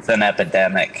it's an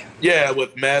epidemic. Yeah,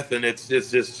 with meth, and it's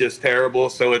just terrible.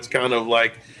 So it's kind of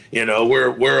like,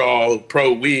 we're all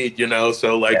pro weed,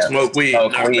 so like smoke weed,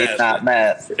 not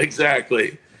meth.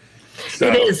 Exactly.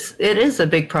 So, it is a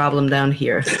big problem down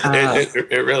here.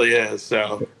 It really is.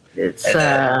 So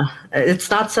it's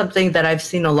not something that I've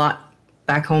seen a lot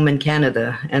back home in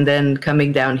Canada, and then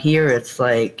coming down here, it's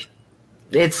like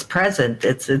it's present.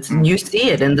 It's you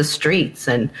see it in the streets,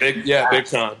 and big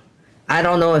time. I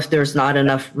don't know if there's not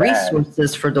enough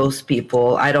resources for those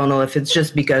people. I don't know if it's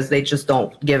just because they just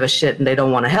don't give a shit and they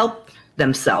don't want to help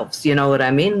themselves. You know what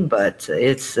I mean? But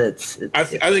I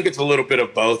think it's a little bit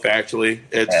of both, actually.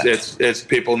 It's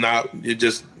people not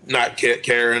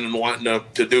caring and wanting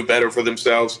to do better for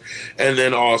themselves, and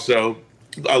then also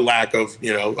a lack of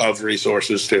of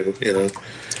resources too.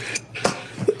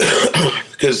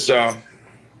 Because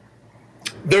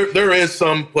there is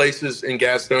some places in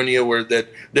Gastonia where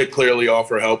that clearly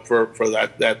offer help for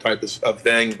that type of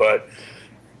thing, but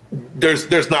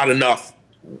there's not enough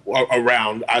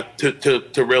around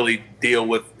to really deal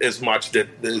with as much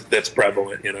that's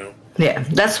prevalent. Yeah,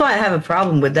 that's why I have a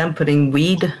problem with them putting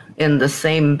weed in the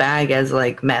same bag as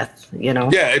like meth.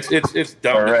 Yeah, it's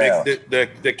dumb.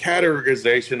 The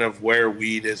categorization of where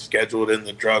weed is scheduled in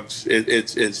the drugs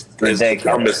is the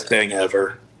dumbest thing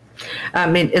ever. I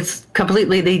mean, it's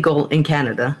completely legal in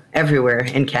Canada, everywhere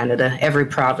in Canada, every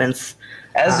province,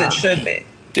 as it should be.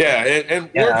 Yeah, and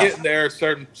we're getting there.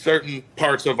 Certain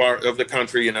parts of the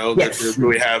country, yes. that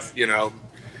we have,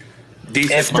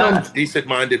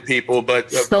 decent-minded people,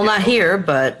 but still not here.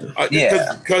 But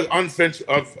because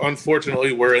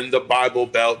unfortunately, we're in the Bible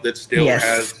Belt that still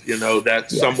has, that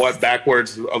somewhat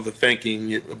backwards of the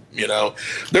thinking.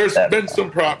 There's been some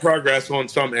progress on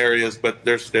some areas, but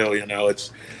there's still,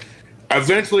 it's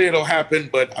eventually it'll happen.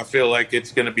 But I feel like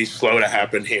it's going to be slow to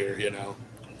happen here.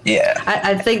 Yeah,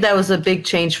 I think that was a big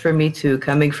change for me too,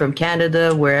 coming from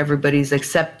Canada, where everybody's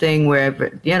accepting,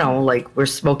 wherever like we're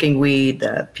smoking weed,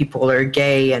 people are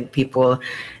gay, and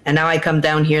now I come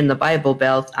down here in the Bible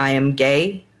Belt. I am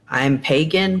gay, I am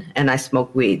pagan, and I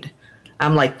smoke weed.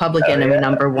 I'm like public enemy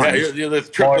number one. Yeah, you're the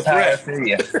triple threat.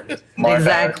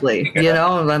 Exactly.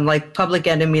 I'm like public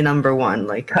enemy number one.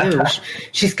 Like, ooh,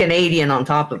 she's Canadian on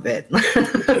top of it.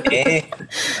 Hey.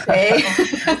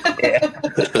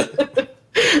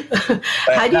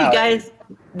 How do you guys?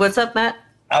 What's up, Matt?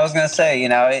 I was gonna say,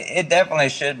 it definitely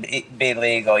should be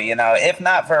legal. If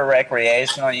not for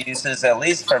recreational uses, at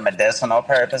least for medicinal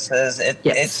purposes.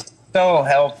 It's so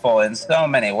helpful in so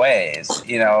many ways.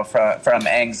 From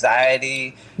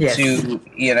anxiety to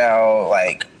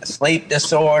like sleep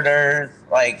disorders,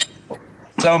 like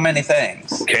so many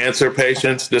things. Cancer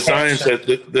patients. The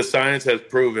science has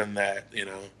proven that.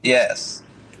 Yes.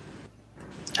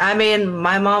 I mean,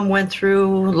 my mom went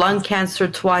through lung cancer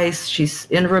twice. She's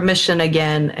in remission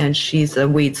again, and she's a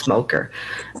weed smoker.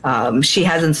 She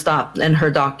hasn't stopped, and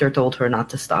her doctor told her not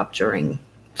to stop during.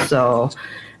 So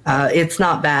it's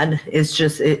not bad. It's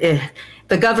just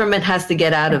the government has to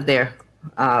get out of there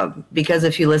because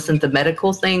if you listen to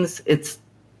medical things,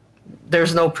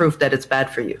 there's no proof that it's bad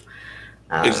for you.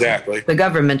 Exactly. The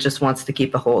government just wants to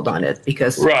keep a hold on it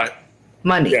because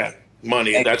money. Yeah.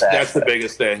 Money. Exactly. That's the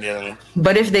biggest thing,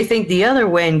 But if they think the other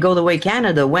way and go the way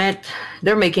Canada went,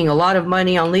 they're making a lot of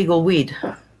money on legal weed,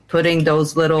 putting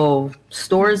those little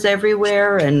stores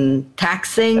everywhere and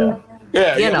taxing.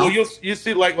 Well, you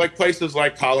see like places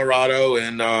like Colorado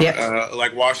and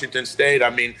like Washington State. I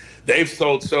mean, they've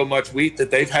sold so much wheat that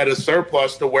they've had a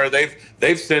surplus to where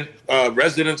they've sent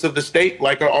residents of the state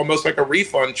almost like a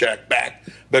refund check back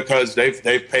because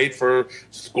they've paid for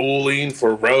schooling,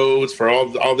 for roads, for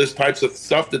all this types of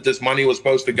stuff that this money was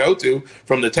supposed to go to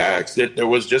from the tax. That there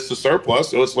was just a surplus,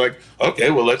 so it's like, okay,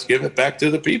 well, let's give it back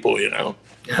to the people, you know.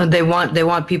 They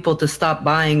want people to stop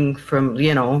buying from,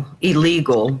 you know,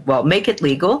 illegal. Well, make it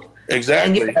legal.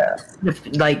 Exactly.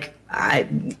 And like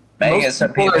Make it so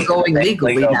people are going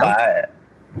legally go now. buy it.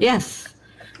 Yes,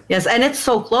 and it's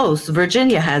so close.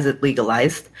 Virginia has it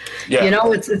legalized. Yeah. You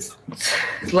know, it's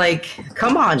like,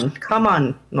 come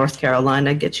on, North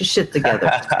Carolina, get your shit together.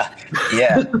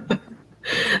 Yeah.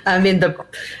 I mean,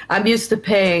 I'm used to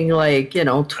paying like, you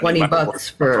know,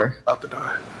 $20 for. About to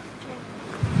die.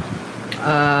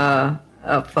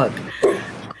 Oh fuck.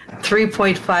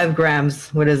 3.5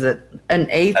 grams. What is it? An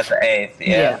eighth? That's an eighth.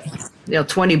 Yeah. You know,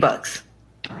 $20.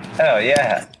 Oh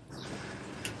yeah.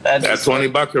 That's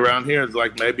 $20 around here is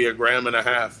like maybe a gram and a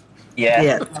half.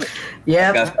 Yeah.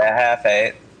 Yeah. That's a half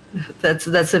eighth.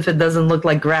 That's if it doesn't look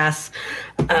like grass.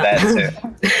 That too.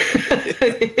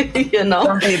 You know.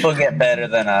 Some people get better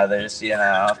than others, you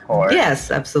know, of course.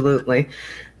 Yes, absolutely.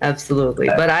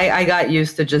 But I got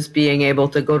used to just being able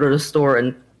to go to the store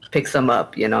and pick some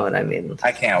up. You know what I mean?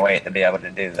 I can't wait to be able to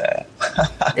do that.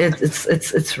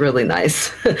 It's really nice.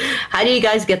 How do you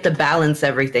guys get to balance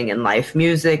everything in life?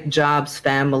 Music, jobs,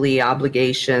 family,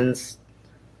 obligations.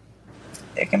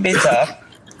 It can be tough.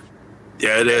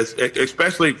 Yeah, it is.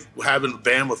 Especially having a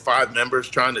band with 5 members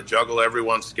trying to juggle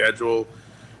everyone's schedule.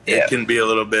 Yeah. It can be a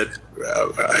little bit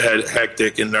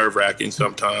hectic and nerve-wracking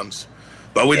sometimes.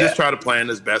 But we just try to plan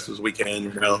as best as we can,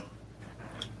 you know.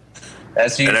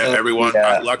 That's usually and everyone,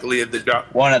 luckily at the job.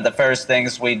 One of the first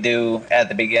things we do at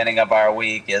the beginning of our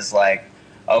week is like,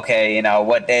 okay, you know,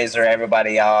 what days are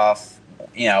everybody off?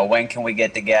 You know, when can we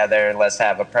get together? Let's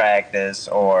have a practice,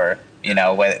 or, you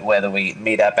know, whether we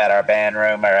meet up at our band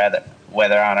room or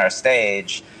whether on our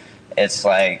stage. It's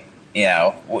like, you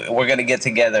know, we're going to get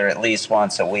together at least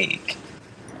once a week.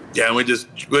 Yeah, and we just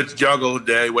juggle a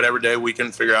day, whatever day we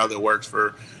can figure out that works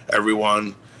for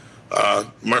everyone.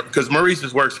 Because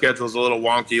Maurice's work schedule is a little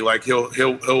wonky. Like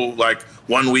he'll like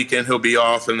one weekend he'll be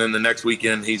off, and then the next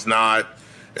weekend he's not,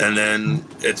 and then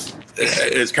it's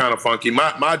kind of funky.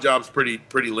 My job's pretty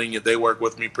lenient. They work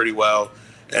with me pretty well,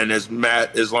 and as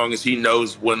long as he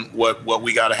knows what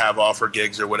we got to have off for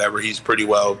gigs or whatever, he's pretty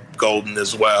well golden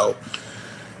as well.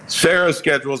 Sarah's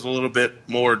schedule is a little bit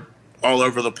more all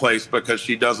over the place because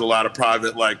she does a lot of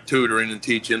private like tutoring and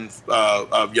teaching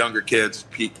of younger kids,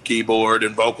 keyboard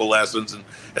and vocal lessons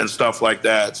and stuff like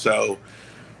that. So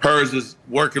hers is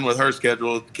working with her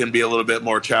schedule can be a little bit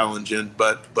more challenging,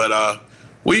 but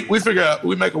we figure out,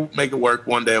 we make it work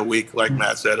one day a week, like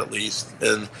Matt said, at least.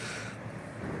 And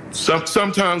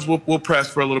sometimes we'll press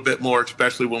for a little bit more,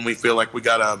 especially when we feel like we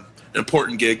got an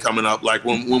important gig coming up, like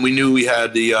when we knew we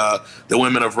had the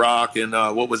Women of Rock and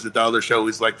what was it, the other show?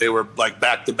 It's like they were like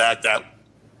back to back.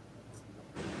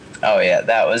 Oh yeah,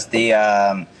 that was the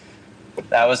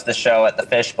show at the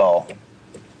Fishbowl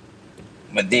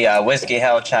with the Whiskey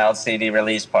Hell Child CD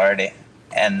release party,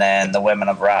 and then the Women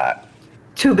of Rock.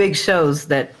 2 big shows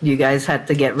that you guys had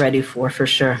to get ready for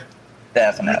sure.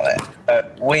 Definitely.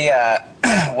 But we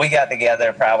got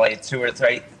together probably two or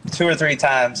three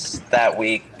times that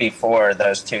week before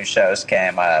those 2 shows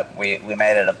came up. We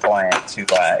made it a point to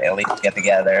at least get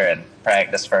together and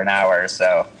practice for an hour or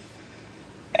so.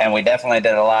 And we definitely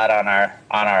did a lot on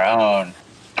our own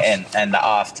and the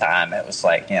off time. It was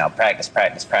like, you know, practice.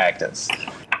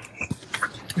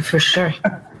 For sure.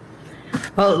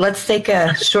 Well, let's take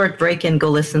a short break and go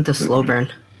listen to Slow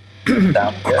Burn.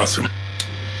 Sounds good. Awesome.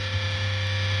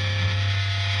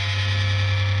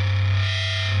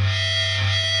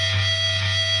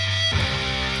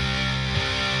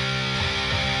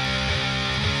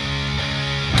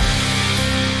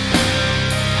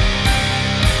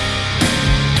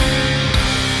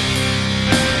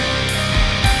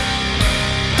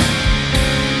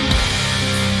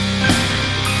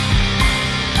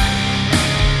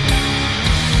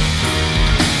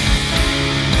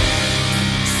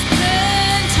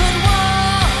 Spent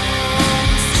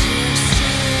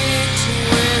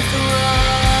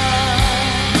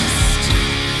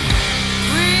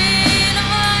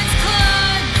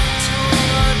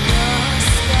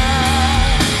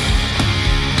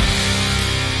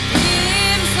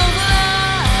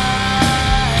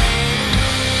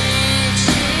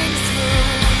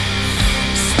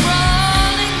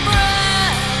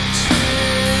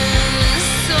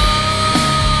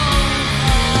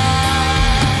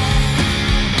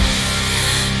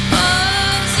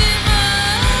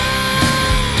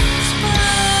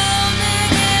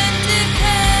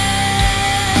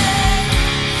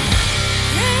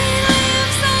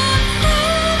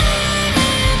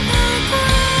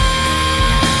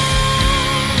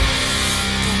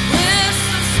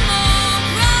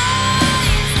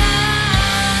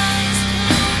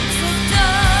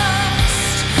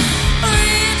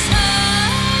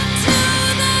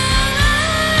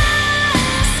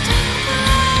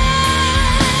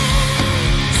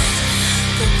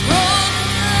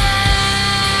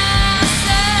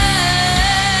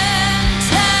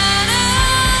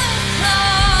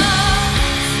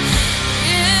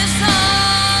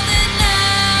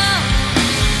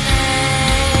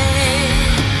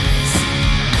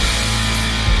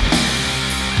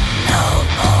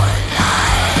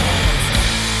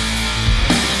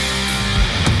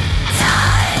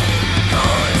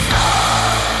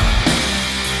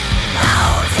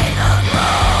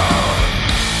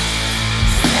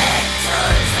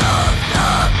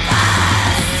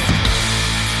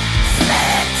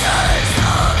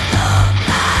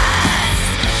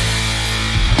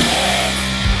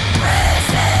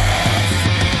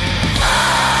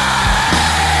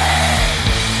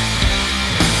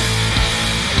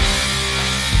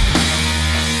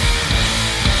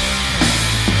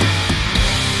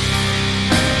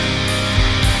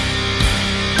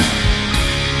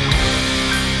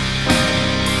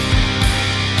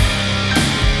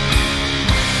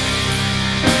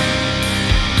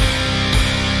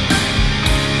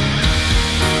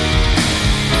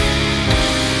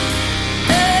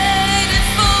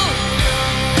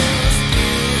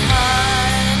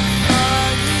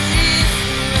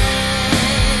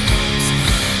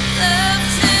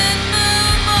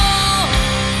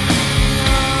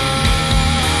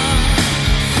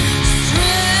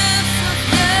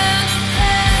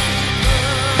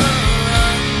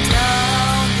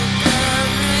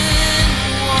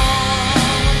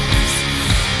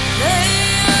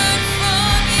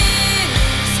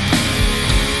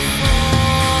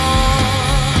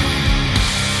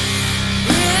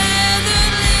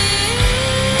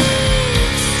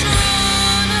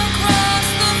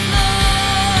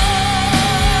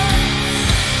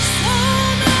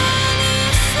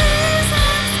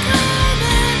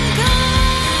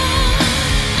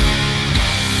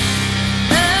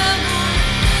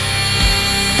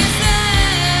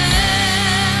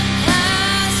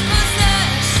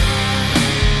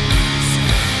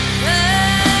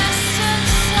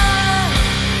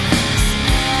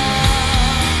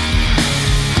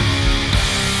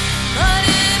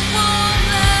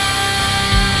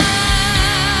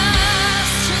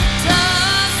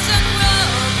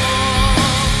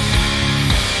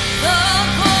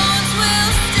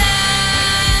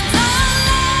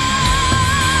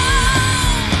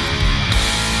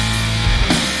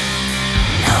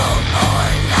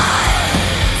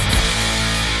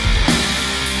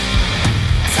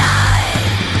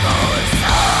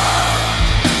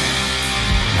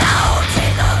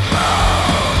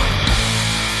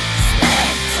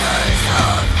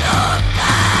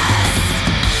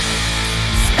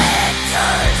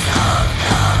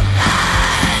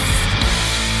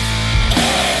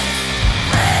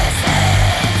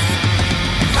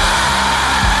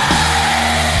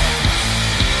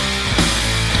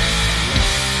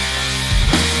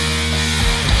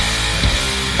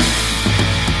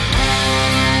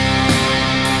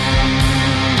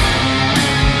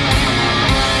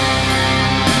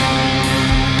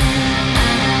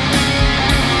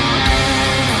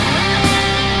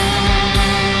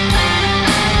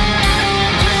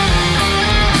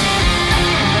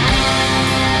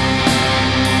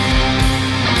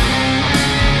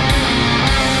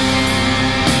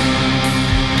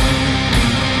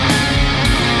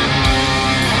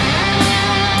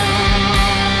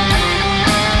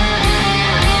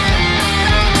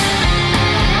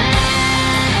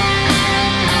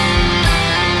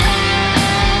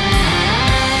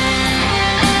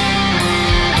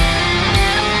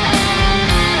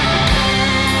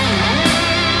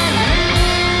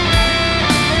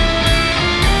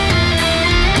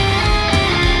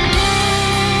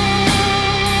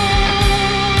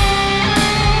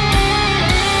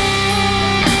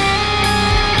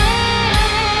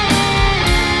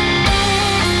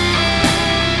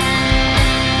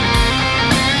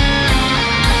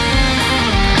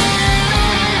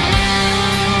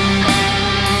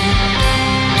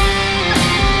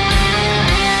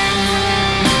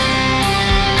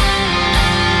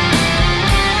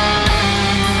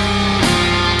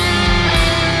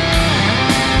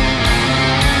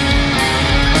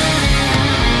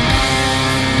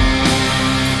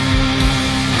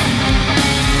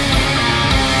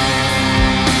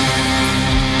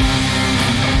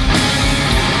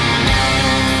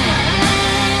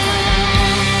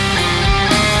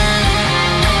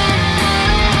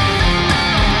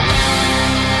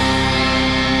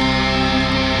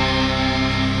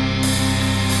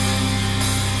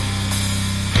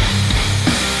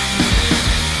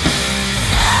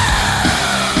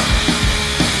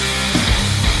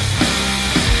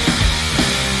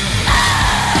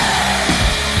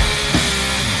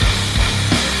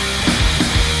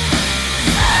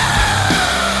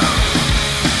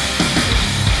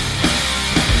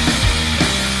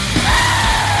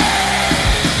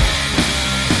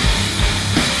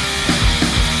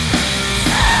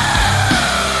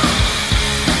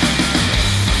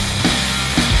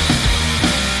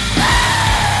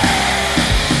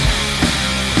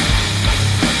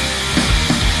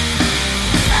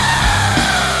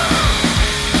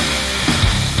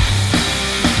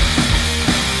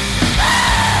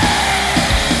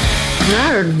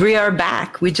We are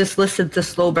back. We just listened to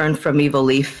Slow Burn from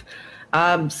EvilLeaf.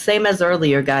 Same as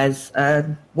earlier, guys.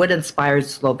 What inspired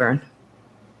Slow Burn?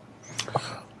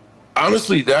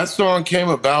 Honestly, that song came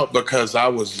about because I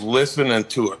was listening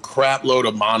to a crap load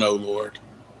of Mono Lord.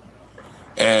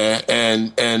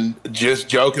 And just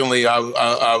jokingly,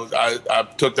 I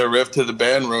took the riff to the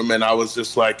band room and I was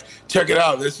just like, check it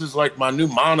out. This is like my new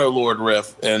Mono Lord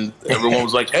riff. And everyone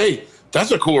was like, hey,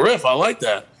 that's a cool riff. I like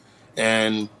that.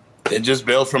 And it just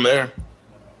built from there.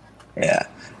 Yeah.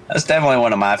 That's definitely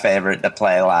one of my favorite to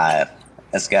play live.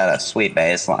 It's got a sweet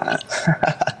bass line.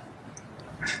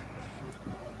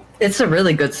 It's a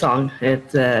really good song.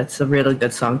 It's a really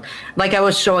good song. Like I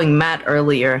was showing Matt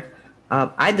earlier,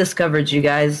 I discovered you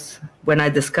guys when I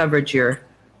discovered your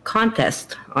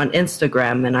contest on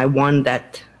Instagram, and I won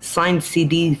that signed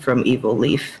CD from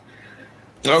EvilLeaf.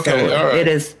 Okay, so all right. It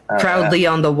is proudly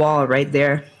on the wall right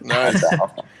there. Nice.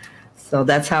 So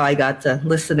that's how I got to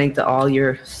listening to all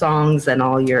your songs and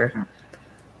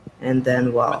and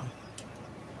then, well,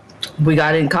 we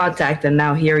got in contact, and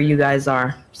now here you guys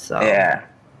are. So yeah,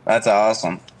 that's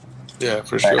awesome. Yeah,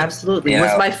 for sure. Absolutely.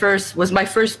 Was my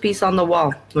first piece on the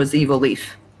wall was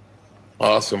EvilLeaf.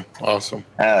 Awesome.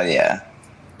 Oh yeah.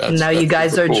 Now you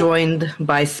guys are cool. joined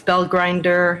by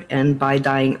Spellgrinder and by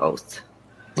Dying Oath.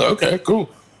 Okay, cool.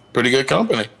 Pretty good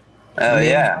company. Oh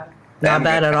yeah. Not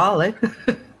bad at all, eh?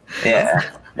 Yeah,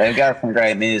 they've got some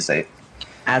great music.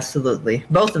 Absolutely.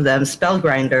 Both of them.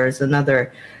 Spellgrinder is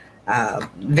another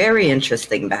very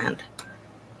interesting band.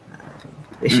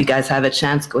 If you guys have a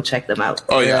chance, go check them out.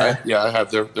 Oh yeah, I have.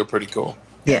 They're pretty cool.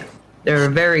 Yeah, they're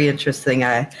very interesting.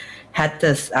 I had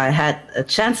a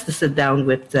chance to sit down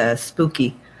with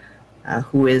Spooky,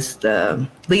 who is the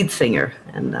lead singer,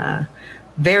 and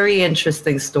very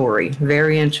interesting story,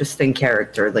 very interesting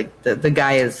character. Like the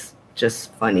guy is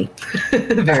just funny,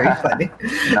 very funny.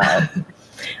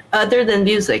 Other than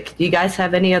music, do you guys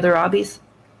have any other hobbies?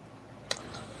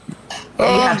 Do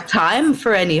you have time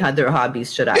for any other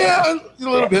hobbies? Should I? Yeah, a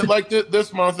little bit. Like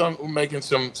this month, I'm making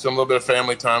some little bit of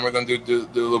family time. We're gonna do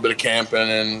a little bit of camping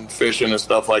and fishing and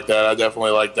stuff like that. I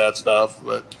definitely like that stuff.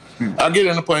 But I'll get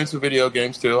into playing some video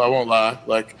games too. I won't lie.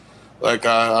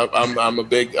 I'm a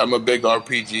big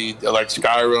RPG. Like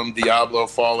Skyrim, Diablo,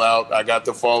 Fallout. I got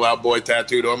the Fallout Boy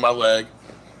tattooed on my leg.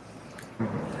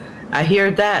 I hear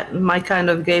that. My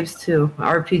kind of games too.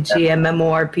 RPG,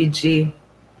 MMORPG.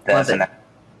 Love it.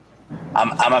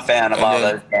 I'm a fan of all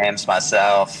those games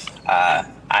myself. I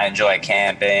enjoy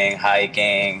camping,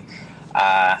 hiking.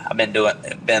 I've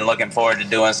been looking forward to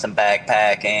doing some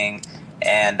backpacking,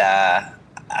 and I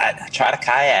try to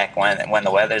kayak when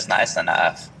the weather's nice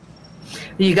enough.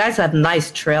 You guys have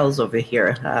nice trails over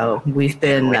here. We've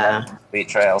been sweet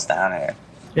trails down here.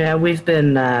 Yeah, we've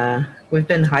been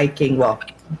hiking. Well,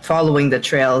 following the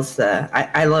trails.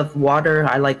 I love water.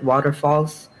 I like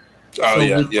waterfalls. Oh,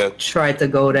 so yeah. Try to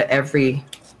go to every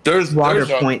water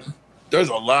point. There's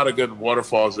a lot of good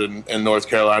waterfalls in North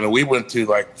Carolina. We went to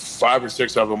like 5 or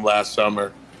 6 of them last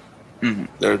summer.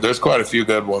 Mm-hmm. There's quite a few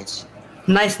good ones.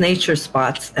 Nice nature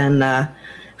spots. And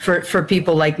for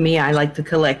people like me, I like to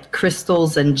collect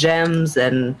crystals and gems.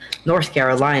 And North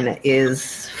Carolina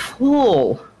is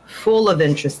full of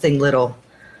interesting little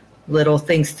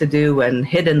things to do and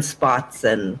hidden spots.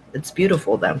 And it's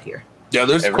beautiful down here. Yeah,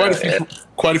 there's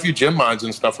quite a few gem mines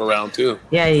and stuff around too.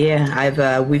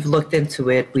 Yeah. We've looked into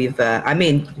it.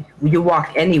 You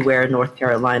walk anywhere in North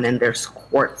Carolina and there's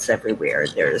quartz everywhere.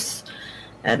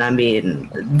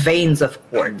 Veins of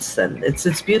quartz, and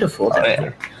it's beautiful down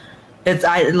here.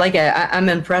 I'm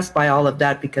impressed by all of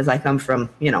that because I come from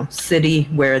city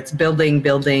where it's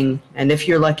building, and if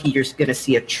you're lucky, you're gonna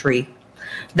see a tree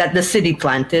that the city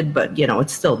planted, but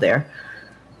it's still there.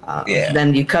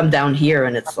 Then you come down here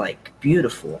and it's like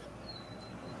beautiful.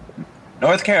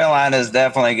 North Carolina's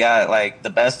definitely got like the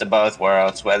best of both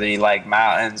worlds, whether you like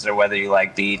mountains or whether you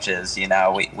like beaches.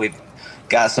 We've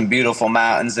got some beautiful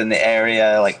mountains in the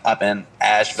area, like up in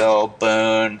Asheville,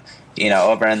 Boone,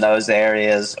 over in those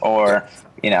areas. Or,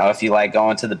 if you like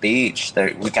going to the beach,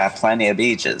 we got plenty of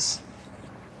beaches.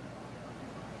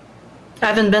 I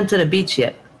haven't been to the beach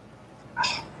yet.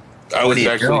 I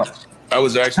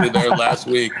was actually there last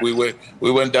week. We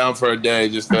went down for a day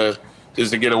just to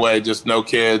get away, just no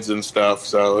kids and stuff.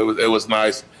 So it was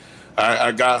nice.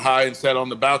 I got high and sat on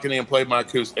the balcony and played my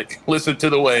acoustic, listened to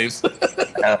the waves.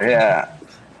 Oh yeah,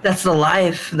 that's the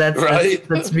life.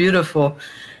 That's beautiful.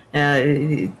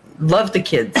 Love the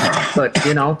kids, but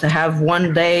to have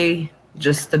one day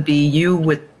just to be you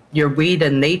with your weed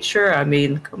and nature.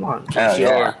 Come on. Oh,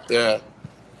 sure. Yeah.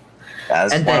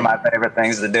 That's one of my favorite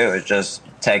things to do is just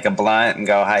take a blunt and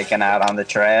go hiking out on the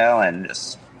trail and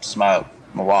just smoke,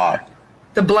 walk.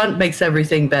 The blunt makes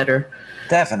everything better.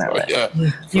 Definitely. Yeah,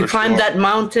 You climb that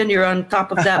mountain, you're on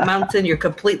top of that mountain, you're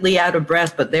completely out of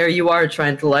breath, but there you are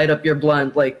trying to light up your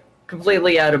blunt, like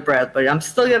completely out of breath, but I'm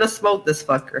still gonna smoke this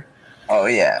fucker. Oh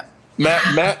yeah.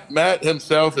 Matt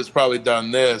himself has probably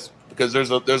done this because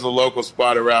there's a local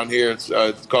spot around here. It's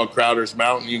called Crowder's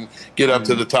Mountain. You can get up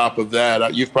to the top of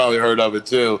that. You've probably heard of it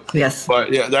too. Yes.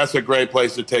 But yeah, that's a great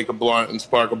place to take a blunt and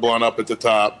spark a blunt up at the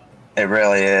top. It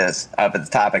really is. Up at the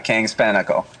top of King's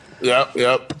Pinnacle. Yep.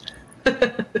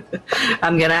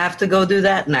 I'm gonna have to go do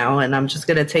that now, and I'm just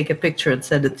gonna take a picture and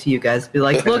send it to you guys. Be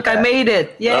like, look, I made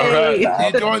it! Yay! All right, you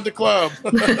joined the club.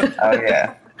 Oh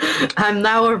yeah. I'm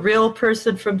now a real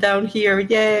person from down here.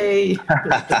 Yay!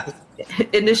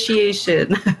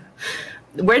 Initiation.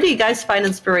 Where do you guys find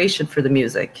inspiration for the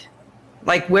music?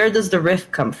 Like, where does the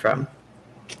riff come from?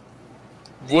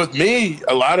 With me,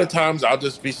 a lot of times I'll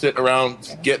just be sitting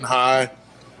around getting high,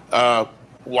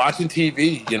 watching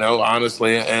TV,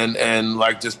 honestly, and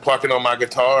like just plucking on my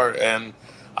guitar, and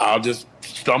I'll just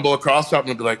stumble across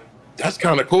something and be like, that's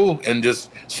kind of cool, and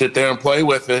just sit there and play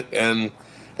with it. And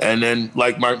then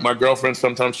like my girlfriend,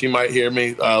 sometimes she might hear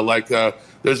me, there's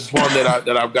this one that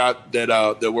I've got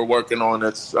that we're working on.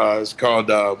 It's called,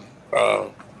 what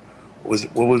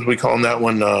was we calling that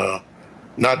one?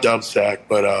 Not Dubstack,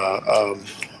 but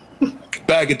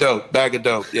Bag of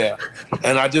Dope, yeah.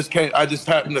 And I just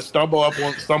happened to stumble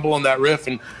on that riff,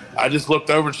 and I just looked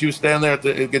over, and she was standing there at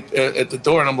the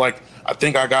door, and I'm like, I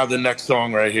think I got the next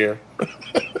song right here.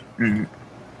 Mm-hmm.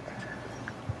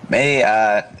 Me,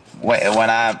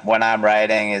 when I'm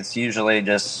writing, it's usually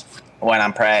just when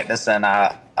I'm practicing,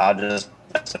 I'll just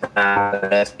mess around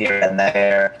with it here and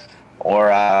there,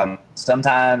 or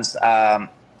sometimes I'll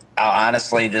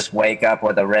honestly just wake up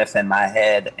with a riff in my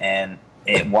head, and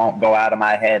it won't go out of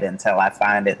my head until I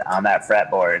find it on that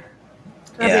fretboard.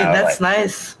 That's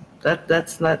nice.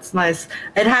 That's nice.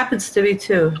 It happens to me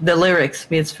too. The lyrics,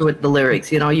 with the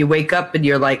lyrics. You wake up and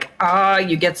you're like,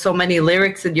 you get so many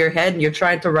lyrics in your head, and you're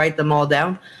trying to write them all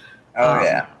down. Oh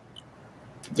yeah.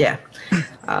 Yeah.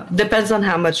 Depends on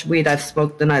how much weed I've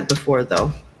smoked the night before,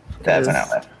 though.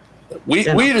 Definitely.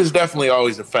 Weed is definitely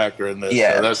always a factor in this.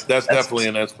 Yeah, so that's definitely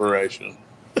an inspiration.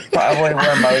 Probably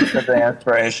where most of the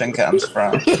inspiration comes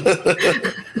from.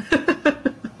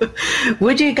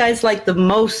 What do you guys like the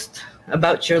most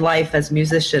about your life as a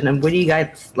musician, and what do you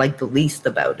guys like the least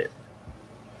about it?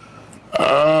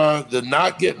 The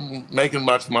not making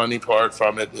much money part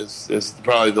from it is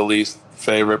probably the least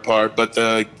favorite part, but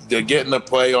the getting to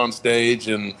play on stage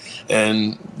and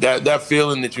that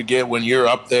feeling that you get when you're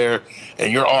up there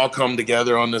and you're all come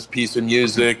together on this piece of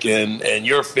music and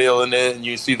you're feeling it and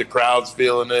you see the crowds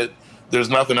feeling it. There's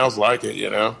nothing else like it,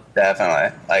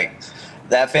 Definitely. Like,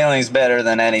 that feeling's better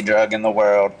than any drug in the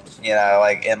world,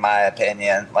 like, in my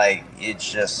opinion. Like, it's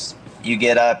just, you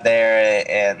get up there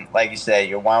and, like you say,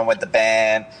 you're one with the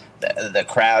band, the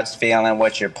crowd's feeling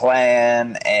what you're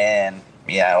playing, and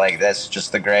yeah, like, that's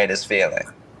just the greatest feeling.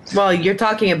 Well, you're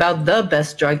talking about the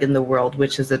best drug in the world,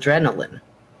 which is adrenaline.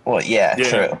 Well, yeah,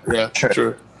 true. Yeah,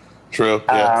 true.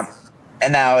 Yeah.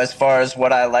 And now, as far as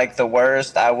what I like the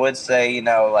worst, I would say,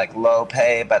 like, low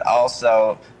pay, but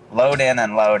also load in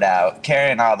and load out.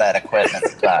 Carrying all that equipment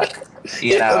sucks.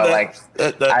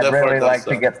 I'd really like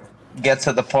to get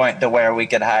to the point to where we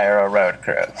could hire a road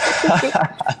crew.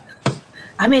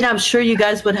 I mean, I'm sure you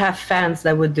guys would have fans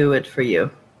that would do it for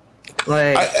you.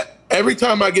 Like, every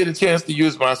time I get a chance to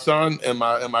use my son and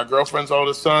my girlfriend's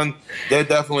oldest son, they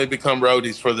definitely become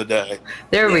roadies for the day.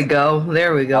 There we go. Oh,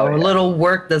 yeah. A little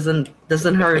work doesn't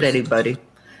hurt anybody.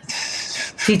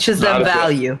 Teaches them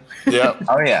value. Yeah.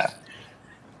 Oh yeah.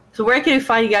 So where can you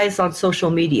find you guys on social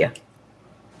media?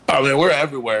 I mean, we're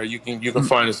everywhere. You can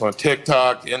find us on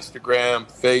TikTok, Instagram,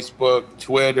 Facebook,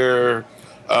 Twitter.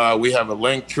 We have a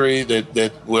link tree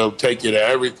that will take you to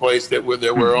every place that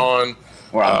we're on.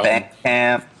 We're on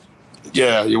Bandcamp.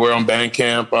 Yeah, we're on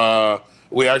Bandcamp.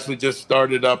 We actually just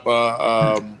started up.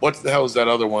 What the hell is that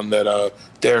other one that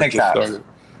Derek TikTok. just started?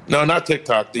 No, not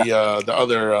TikTok. The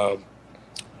other.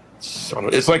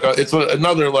 It's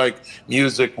another like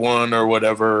music one or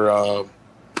whatever.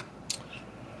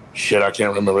 Shit, I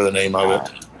can't remember the name of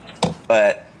it.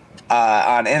 But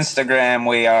on Instagram,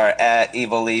 we are at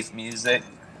EvilLeaf Music.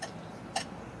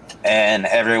 And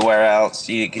everywhere else,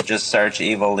 you could just search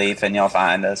EvilLeaf and you'll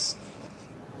find us.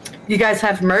 You guys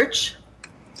have merch?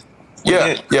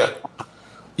 Yeah.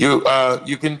 You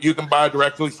can buy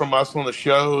directly from us on the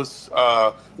shows.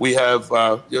 We have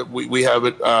we have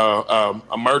it a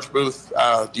merch booth.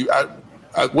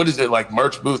 What is it, like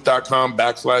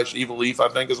merchbooth.com/EvilLeaf? I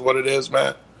think is what it is,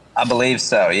 Matt. I believe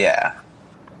so. Yeah.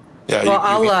 Yeah.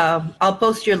 Well, I'll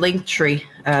post your link tree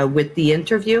with the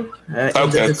interview in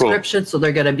the description, so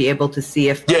they're going to be able to see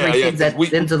if everything's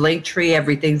in the link tree,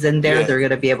 everything's in there. Yeah. They're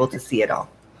going to be able to see it all.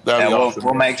 Awesome.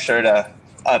 We'll make sure to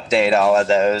update all of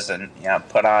those and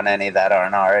put on any that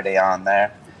aren't already on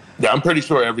there. Yeah, I'm pretty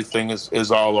sure everything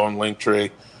is all on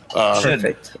Linktree.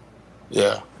 Perfect.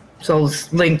 Yeah. So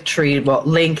Linktree,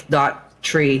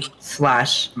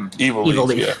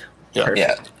 link.tree/EvilLeaf.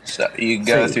 Yeah. So you can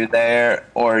go through there,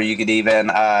 or you could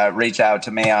even reach out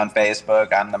to me on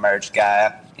Facebook. I'm the merch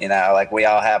guy. Like we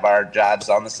all have our jobs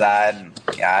on the side, and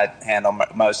I handle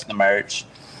most of the merch.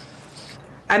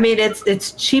 I mean,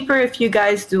 it's cheaper if you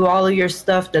guys do all of your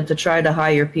stuff than to try to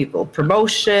hire people.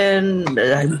 Promotion,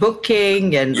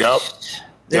 booking, and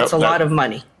it's a lot of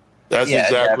money. That's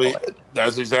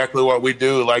exactly what we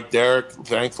do. Like Derek,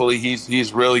 thankfully,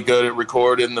 he's really good at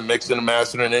recording, the mixing and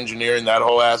mastering and engineering, that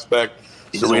whole aspect.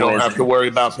 So we don't have to worry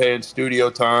about paying studio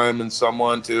time and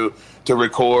someone to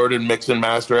record and mix and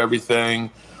master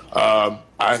everything.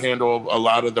 I handle a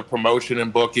lot of the promotion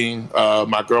and booking.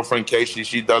 My girlfriend, Casey,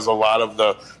 she does a lot of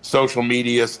the social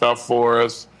media stuff for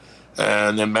us.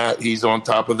 And then Matt, he's on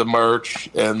top of the merch.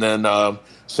 And then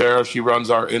Sarah, she runs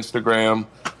our Instagram.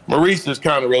 Maurice is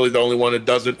kind of really the only one that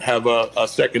doesn't have a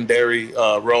secondary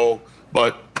role.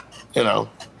 But,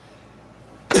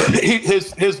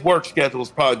 his work schedule is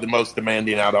probably the most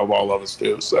demanding out of all of us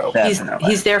too. So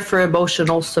he's there for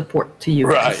emotional support to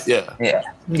you guys. Right? Yeah.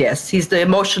 Yes, he's the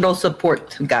emotional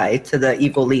support guy to the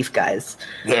EvilLeaf guys.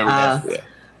 There we go. Yeah.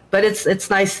 But it's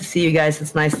nice to see you guys.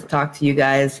 It's nice to talk to you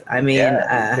guys. I mean,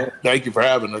 thank you for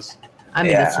having us. I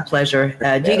mean, it's a pleasure.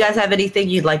 Do you guys have anything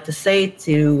you'd like to say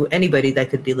to anybody that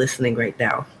could be listening right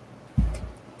now?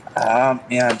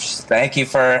 Just thank you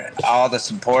for all the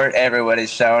support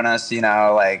everybody's shown us. We've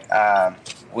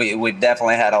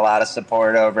definitely had a lot of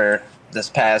support over this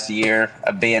past year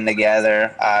of being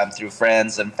together, through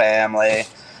friends and family.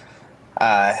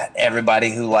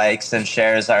 Everybody who likes and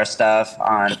shares our stuff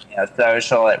on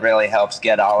social, it really helps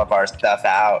get all of our stuff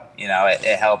out.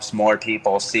 It helps more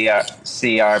people see our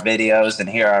videos and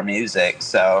hear our music.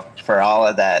 So for all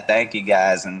of that, thank you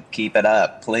guys, and keep it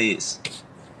up, please.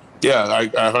 Yeah, I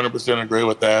 100% agree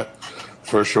with that,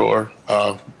 for sure.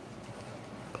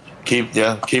 Keep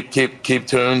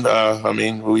tuned. I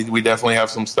mean, we definitely have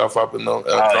some stuff up in the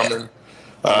coming.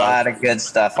 A lot of good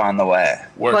stuff on the way.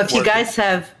 Well, if you guys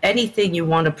have anything you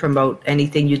want to promote,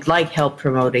 anything you'd like help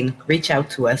promoting, reach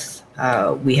out to us.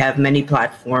 We have many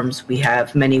platforms. We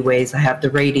have many ways. I have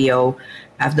the radio.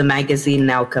 I have the magazine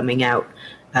now coming out.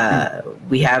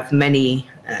 We have many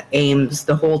aims,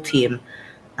 the whole team.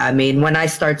 I mean, when I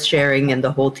start sharing and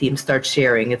the whole team starts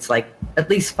sharing, it's like at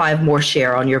least 5 more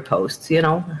share on your posts,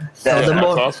 So that's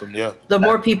awesome, yeah. The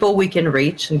more people we can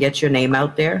reach and get your name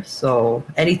out there. So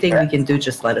anything we can do,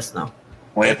 just let us know.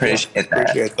 We appreciate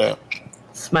that.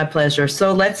 It's my pleasure.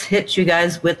 So let's hit you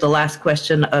guys with the last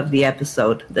question of the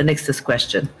episode, the NYXUS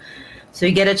question. So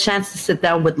you get a chance to sit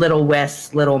down with little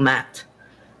Wes, little Matt.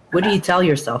 What do you tell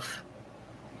yourself?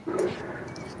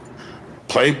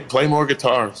 Play more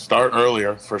guitar. Start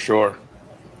earlier, for sure.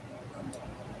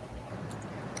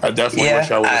 I definitely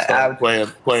wish I would have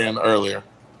started playing earlier.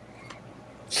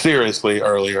 Seriously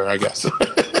earlier, I guess.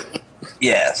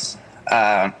 Yes.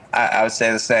 I would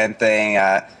say the same thing.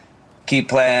 Keep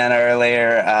playing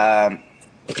earlier,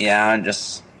 and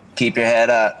just keep your head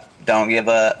up. Don't give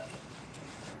up.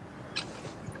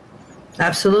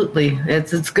 Absolutely.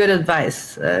 It's good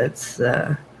advice. It's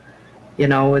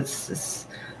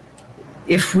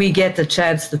if we get the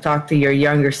chance to talk to your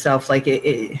younger self, like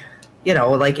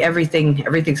everything's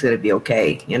going to be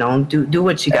okay. Do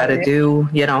what you got to do,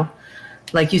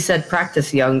 like you said,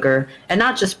 practice younger, and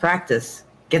not just practice,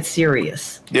 get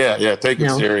serious. Yeah. Take it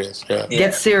serious. Yeah.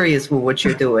 Get serious with what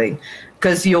you're doing,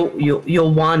 because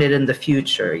you'll want it in the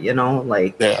future,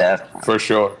 for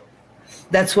sure.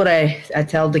 That's what I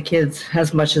tell the kids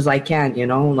as much as I can,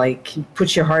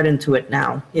 put your heart into it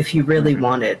now if you really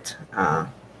want it.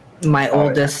 My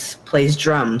oldest plays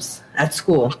drums at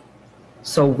school,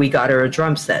 so we got her a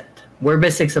drum set. We're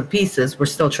missing some pieces. We're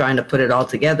still trying to put it all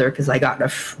together because I got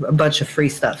a bunch of free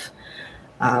stuff.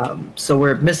 So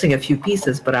we're missing a few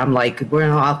pieces, but I'm like,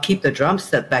 I'll keep the drum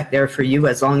set back there for you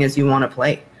as long as you want to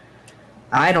play.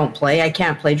 I don't play. I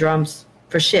can't play drums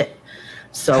for shit.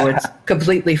 So it's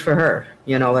completely for her.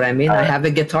 You know what I mean? I have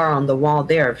a guitar on the wall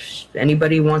there. If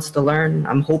anybody wants to learn,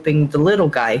 I'm hoping the little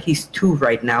guy, he's 2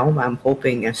 right now. I'm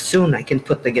hoping soon I can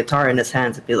put the guitar in his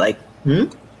hands and be like,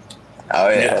 Oh,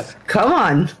 yeah. Come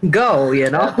on, go,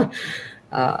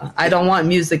 I don't want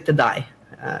music to die.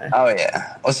 Oh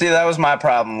yeah. Well, see, that was my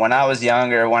problem when I was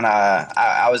younger. When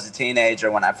I was a teenager,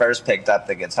 when I first picked up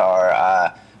the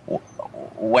guitar,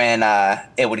 when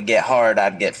it would get hard,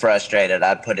 I'd get frustrated.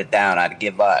 I'd put it down. I'd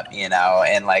give up.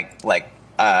 And like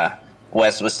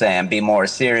Wes was saying, be more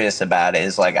serious about it.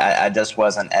 Is like I just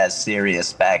wasn't as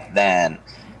serious back then.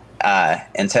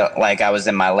 Until like I was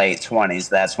in my late 20s,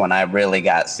 that's when I really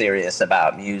got serious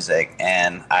about music,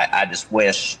 and I just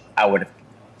wish I would have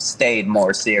stayed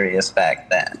more serious back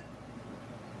then.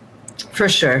 For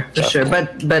sure.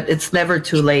 But it's never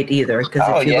too late either,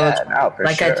 because if you look,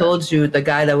 like sure. I told you, the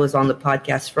guy that was on the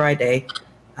podcast Friday,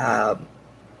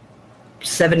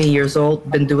 70 years old,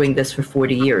 been doing this for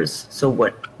 40 years. So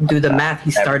what? Do the math.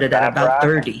 He started at about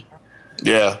 30.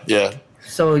 Yeah.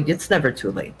 So it's never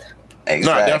too late.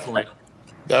 Exactly. No,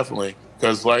 definitely.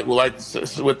 Because like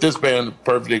with this band,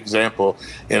 perfect example.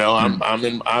 I'm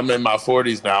in my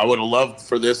 40s now. I would have loved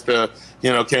for this to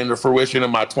came to fruition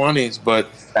in my 20s, but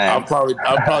I've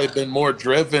probably been more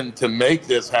driven to make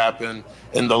this happen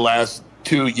in the last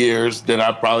 2 years than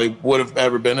I probably would have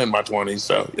ever been in my 20s.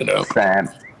 So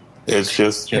it's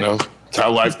just it's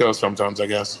how life goes sometimes, I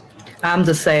guess. I'm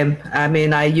the same. I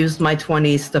mean, I used my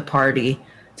 20s to party.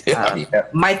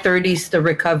 My 30s to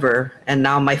recover, and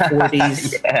now my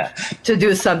 40s to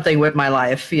do something with my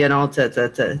life,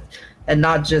 to and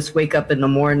not just wake up in the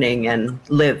morning and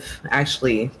live.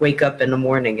 Actually, wake up in the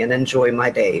morning and enjoy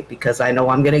my day, because I know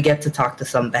I'm gonna get to talk to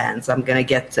some bands. I'm gonna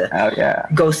get to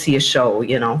go see a show.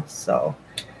 So,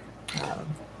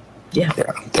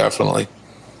 definitely.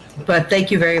 But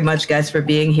thank you very much, guys, for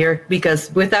being here, because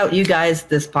without you guys,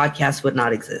 this podcast would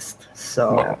not exist.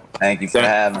 So thank you for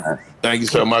having us. Thank you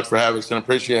so much for having us, and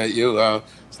appreciate you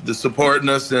the supporting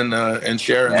us and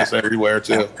sharing us everywhere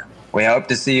too. We hope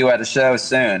to see you at a show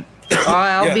soon. Oh,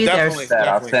 I'll be there.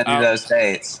 I'll send you those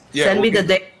dates. Send me the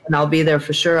date, and I'll be there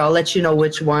for sure. I'll let you know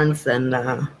which ones, and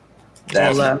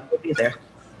we'll be there.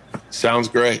 Sounds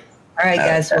great. All right,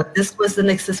 guys. Well, this was the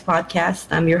NYXUS Podcast.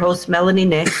 I'm your host, Melanie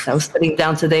Nix. I was sitting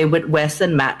down today with Wes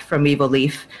and Matt from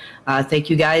EvilLeaf. Thank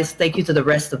you, guys. Thank you to the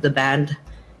rest of the band,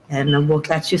 and we'll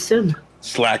catch you soon.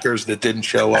 Slackers that didn't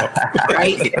show up.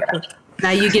 Right?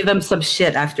 Now you give them some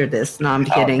shit after this. No, I'm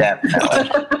kidding.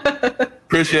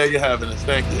 Appreciate you having us.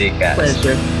 Thank you.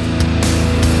 Pleasure.